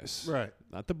brag, guys. Right.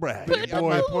 Not the brag. But Your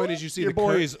my boy- point is, you see your the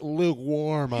boy is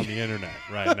lukewarm on the internet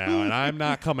right now, and I'm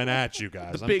not coming at you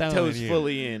guys. The I'm big telling toe's you.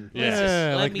 fully in.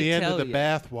 Yeah. Let like me the end of tell the you.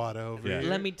 bathwater over Yeah. here.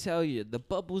 Let me tell you, the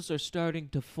bubbles are starting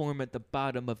to form at the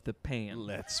bottom of the pan.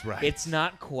 That's right. It's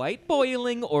not quite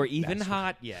boiling or even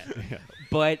hot yet, yeah.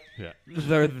 but Yeah.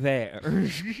 they're there.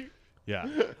 Yeah.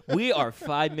 We are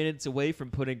 5 minutes away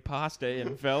from putting pasta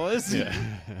in, fellas. Yeah.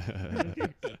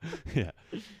 Yeah.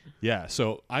 Yeah.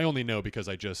 So I only know because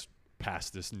I just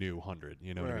passed this new 100.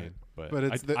 You know what I Right. mean? But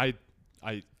it's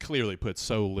I clearly put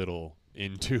so little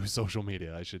into social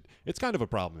media. It's kind of a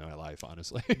problem in my life,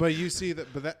 honestly. But you see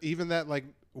that, even that like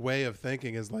way of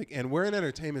thinking is like, and we're in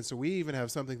entertainment, so we even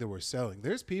have something that we're selling.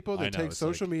 There's people I that know, take it's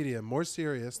social like- media more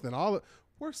serious than all.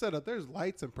 We're set up. There's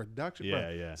lights and production. Bro,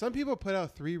 Yeah, yeah. Some people put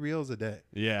out 3 reels a day.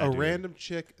 Yeah, A dude. random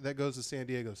chick that goes to San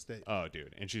Diego State. Oh,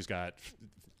 dude. And she's got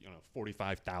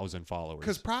 45,000 followers.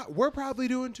 Because we're probably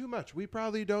doing too much. We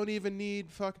probably don't even need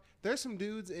There's some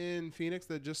dudes in Phoenix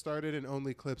that just started an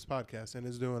Only Clips podcast and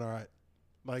is doing all right.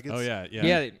 Like it's Oh yeah, yeah.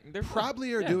 Yeah, they're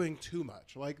probably are yeah. doing too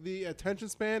much. Like the attention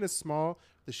span is small.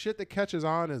 The shit that catches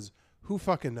on is who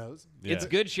fucking knows. Yeah. It's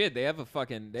good shit. They have a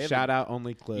fucking Shout out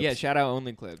only clips. Yeah, shout out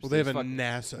only clips. Well, they have It's a fucking-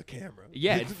 NASA camera.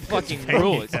 Yeah, it fucking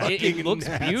rules. It fucking looks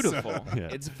NASA. beautiful. Yeah.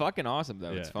 It's fucking awesome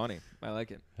though. It's Yeah. funny. I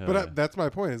like it. Hell But yeah. that's my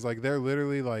point. Is like they're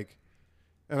literally like,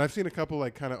 and I've seen a couple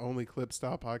like kind of Only Clip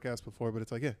style podcasts before. But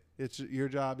it's like, yeah, it's your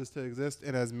job is to exist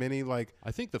in as many like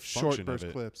I think the short function burst of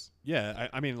it. clips. Yeah,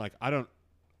 I mean, like I don't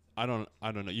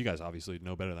know. You guys obviously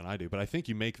know better than I do, but I think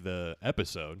you make the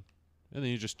episode, and then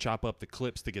you just chop up the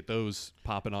clips to get those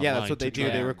popping online. Yeah, that's what they to do.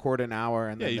 try- They record an hour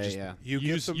and Yeah, then you they just You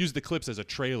get use the clips as a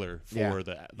trailer for Yeah.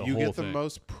 the You whole get the thing.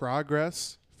 most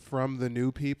progress from the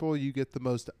new people. You get the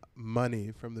most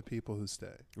money from the people who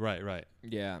stay. Right.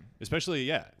 Yeah.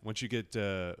 Especially once you get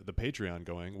the Patreon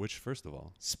going. Which first of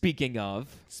all, Speaking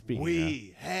of,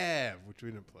 We have, which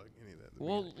we didn't plug any of that. at the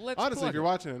well, beginning. let's honestly, plug if you're it.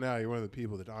 watching it now, you're one of the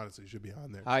people that honestly should be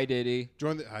on there. Hi Diddy.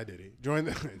 Join the. Hi, Diddy. Join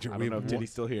the. I don't know if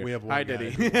Diddy's still here. We have one Hi, guy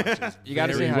Diddy. who watches You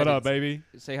gotta very say hi what to- up, baby?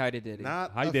 Say hi to Diddy.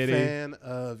 Not Hi, a Diddy. fan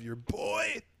of your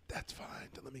boy. That's fine.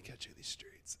 Don't let me catch you in these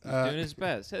streets. He's doing his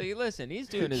best. Hey, listen, he's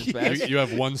doing his You, best. you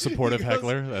have one supportive He goes-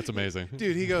 heckler. That's amazing.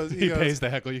 Dude, he goes. He pays to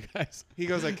heckle you guys. He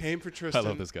goes. I came for Tristan. I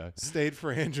love this guy. Stayed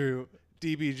for Andrew.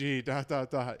 DBG. ...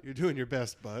 You're doing your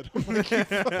best, bud. I'm like, Whoa.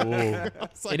 I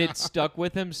was like, And it stuck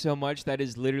with him so much that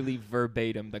is literally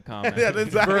verbatim the comment. Yeah, that's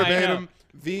exactly. I know.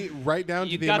 verbatim. Right down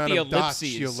to You the got amount the of dots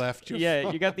ellipses. you left. Your Yeah,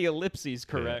 phone. you got the ellipses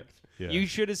correct. Yeah. You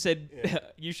should have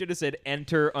said you should have said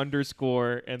enter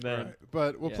underscore and then Right.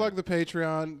 But we'll Yeah. plug the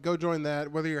Patreon. Go join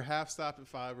that. Whether you're half stop at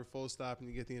 5 or full stop, and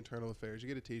you get the internal affairs, you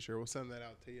get a T-shirt. We'll send that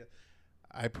out to you.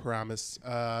 I promise.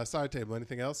 Side table.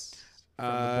 Anything else from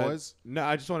the boys? No,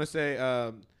 I just want to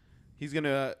say he's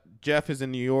gonna. Jeff is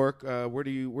in New York. Where do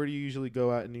you usually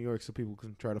go out in New York so people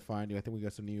can try to find you? I think we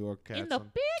got some New York cats. in the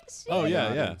on- big city. Oh on the yeah.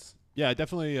 audience. Yeah,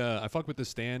 definitely. I fuck with the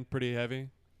stand pretty heavy.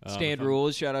 Stand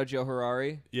rules. Shout out Joe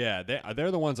Harari. Yeah,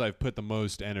 they're the ones I've put the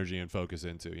most energy and focus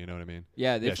into. You know what I mean?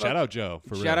 Yeah, Yeah. Shout out Joe.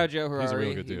 For real. Shout out Joe Harari. He's a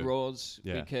real good He dude. rolls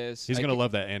Yeah. because He's gonna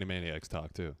love that Animaniacs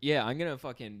talk too. Yeah, I'm gonna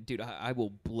fucking dude. I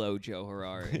will blow Joe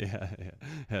Harari. Yeah.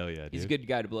 Hell yeah, dude. He's a good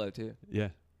guy to blow too. Yeah,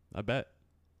 I bet.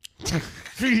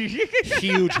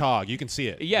 Huge hog. You can see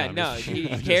it. Yeah, I'm no, just- he I'm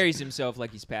just- carries himself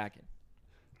like he's packing.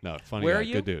 No, funny Where guy. are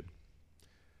you? Good dude.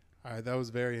 All right, that was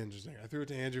very interesting. I threw it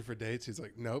to Andrew for dates. He's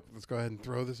like, "Nope, let's go ahead and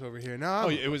throw this over here." No, Oh,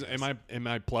 it was. Am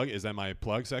I plug? Is that my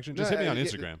plug section? Just hit me on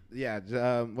Instagram.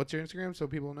 Yeah. What's your Instagram so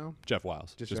people know? Jeff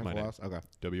Wiles. Just my name. Wiles? Okay.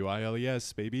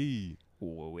 WILES, baby.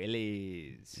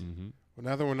 Willies. Mm-hmm. Well,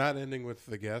 now that we're not ending with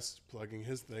the guest plugging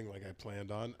his thing like I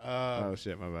planned on. Oh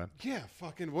shit, my bad. Yeah,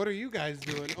 fucking. What are you guys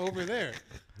doing over there?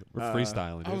 We're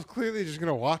freestyling, I dude. was clearly just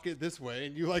gonna walk it this way,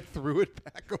 and you like threw it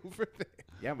back over there.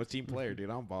 Yeah, I'm a team player, dude.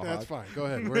 I'm ball That's hog. fine. Go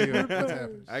ahead. Where are you at? What's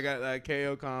happening? I got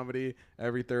KO comedy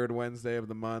every third Wednesday of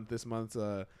the month. This month's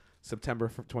September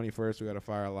 21st. We got a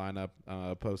fire lineup.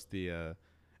 Post the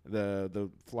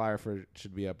flyer for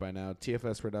should be up by now.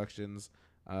 TFS Productions.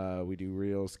 We do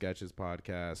reels, sketches,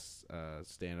 podcasts,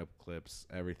 stand-up clips,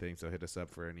 everything. So hit us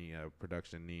up for any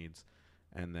production needs.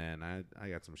 And then I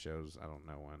got some shows. I don't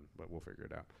know when, but we'll figure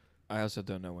it out. I also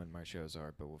don't know when my shows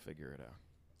are, but we'll figure it out.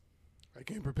 I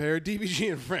came prepared.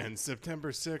 DBG and Friends,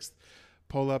 September 6th.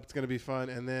 Pull up. It's going to be fun.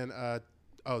 And then,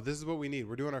 this is what we need.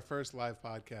 We're doing our first live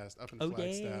podcast up in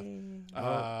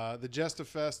Flagstaff. The Jesta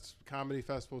Fest Comedy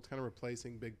Festival. It's kind of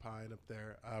replacing Big Pine up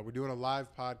there. We're doing a live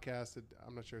podcast.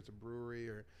 I'm not sure it's a brewery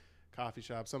or coffee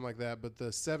shop, something like that. But the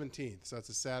 17th, so that's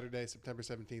a Saturday, September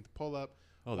 17th. Pull up.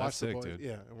 Oh, watch that's the sick, boys. dude.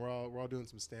 Yeah, and we're all doing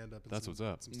some stand up. That's what's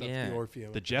up. Some stuff Yeah. for the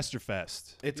Orpheum. The Jester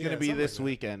Fest. It's Yeah, gonna be something this like that.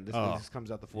 weekend. Oh. This comes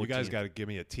out the 14th. You guys got to give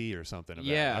me a T or something. About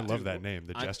Yeah. it. I love Dude, that name.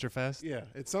 The I- Jester Fest. Yeah,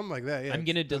 it's something like that. Yeah, I'm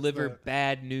gonna that's deliver the-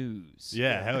 bad news.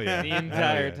 Yeah, hell yeah. The Hell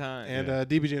entire yeah. time. And Yeah.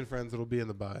 DBG and Friends, it'll be in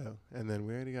the bio. And then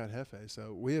we already got Hefe.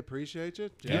 So we appreciate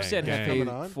you. Gang, You've said gang. coming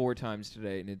Hefe on. 4 times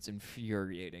today, and it's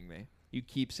infuriating me. You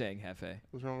keep saying Hefe.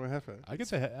 What's wrong with Hefe? I get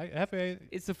the Hefe.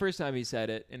 It's the first time he said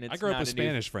it, and it's I grew up not with a new-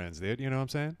 Spanish friends, dude. You know what I'm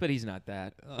saying? but he's not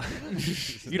that.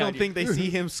 You don't think they see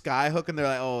him skyhook and they're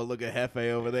like, oh, look at Hefe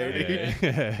over there, dude.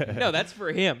 Yeah. No, that's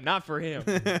for him, not for him.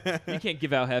 You can't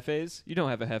give out Hefes. You don't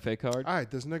have a Hefe card. All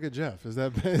right, this nigga Jeff. Is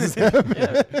that bad?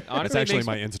 Yeah. That's Honestly, actually it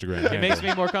my makes, Instagram. it makes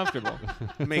me more comfortable.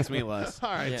 It makes me less.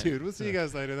 All right, Yeah. dude. We'll see you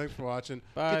guys later. Thanks for watching.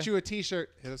 Bye. Get you a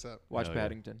t-shirt. Hit us up. Watch Hell yeah.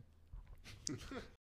 Paddington.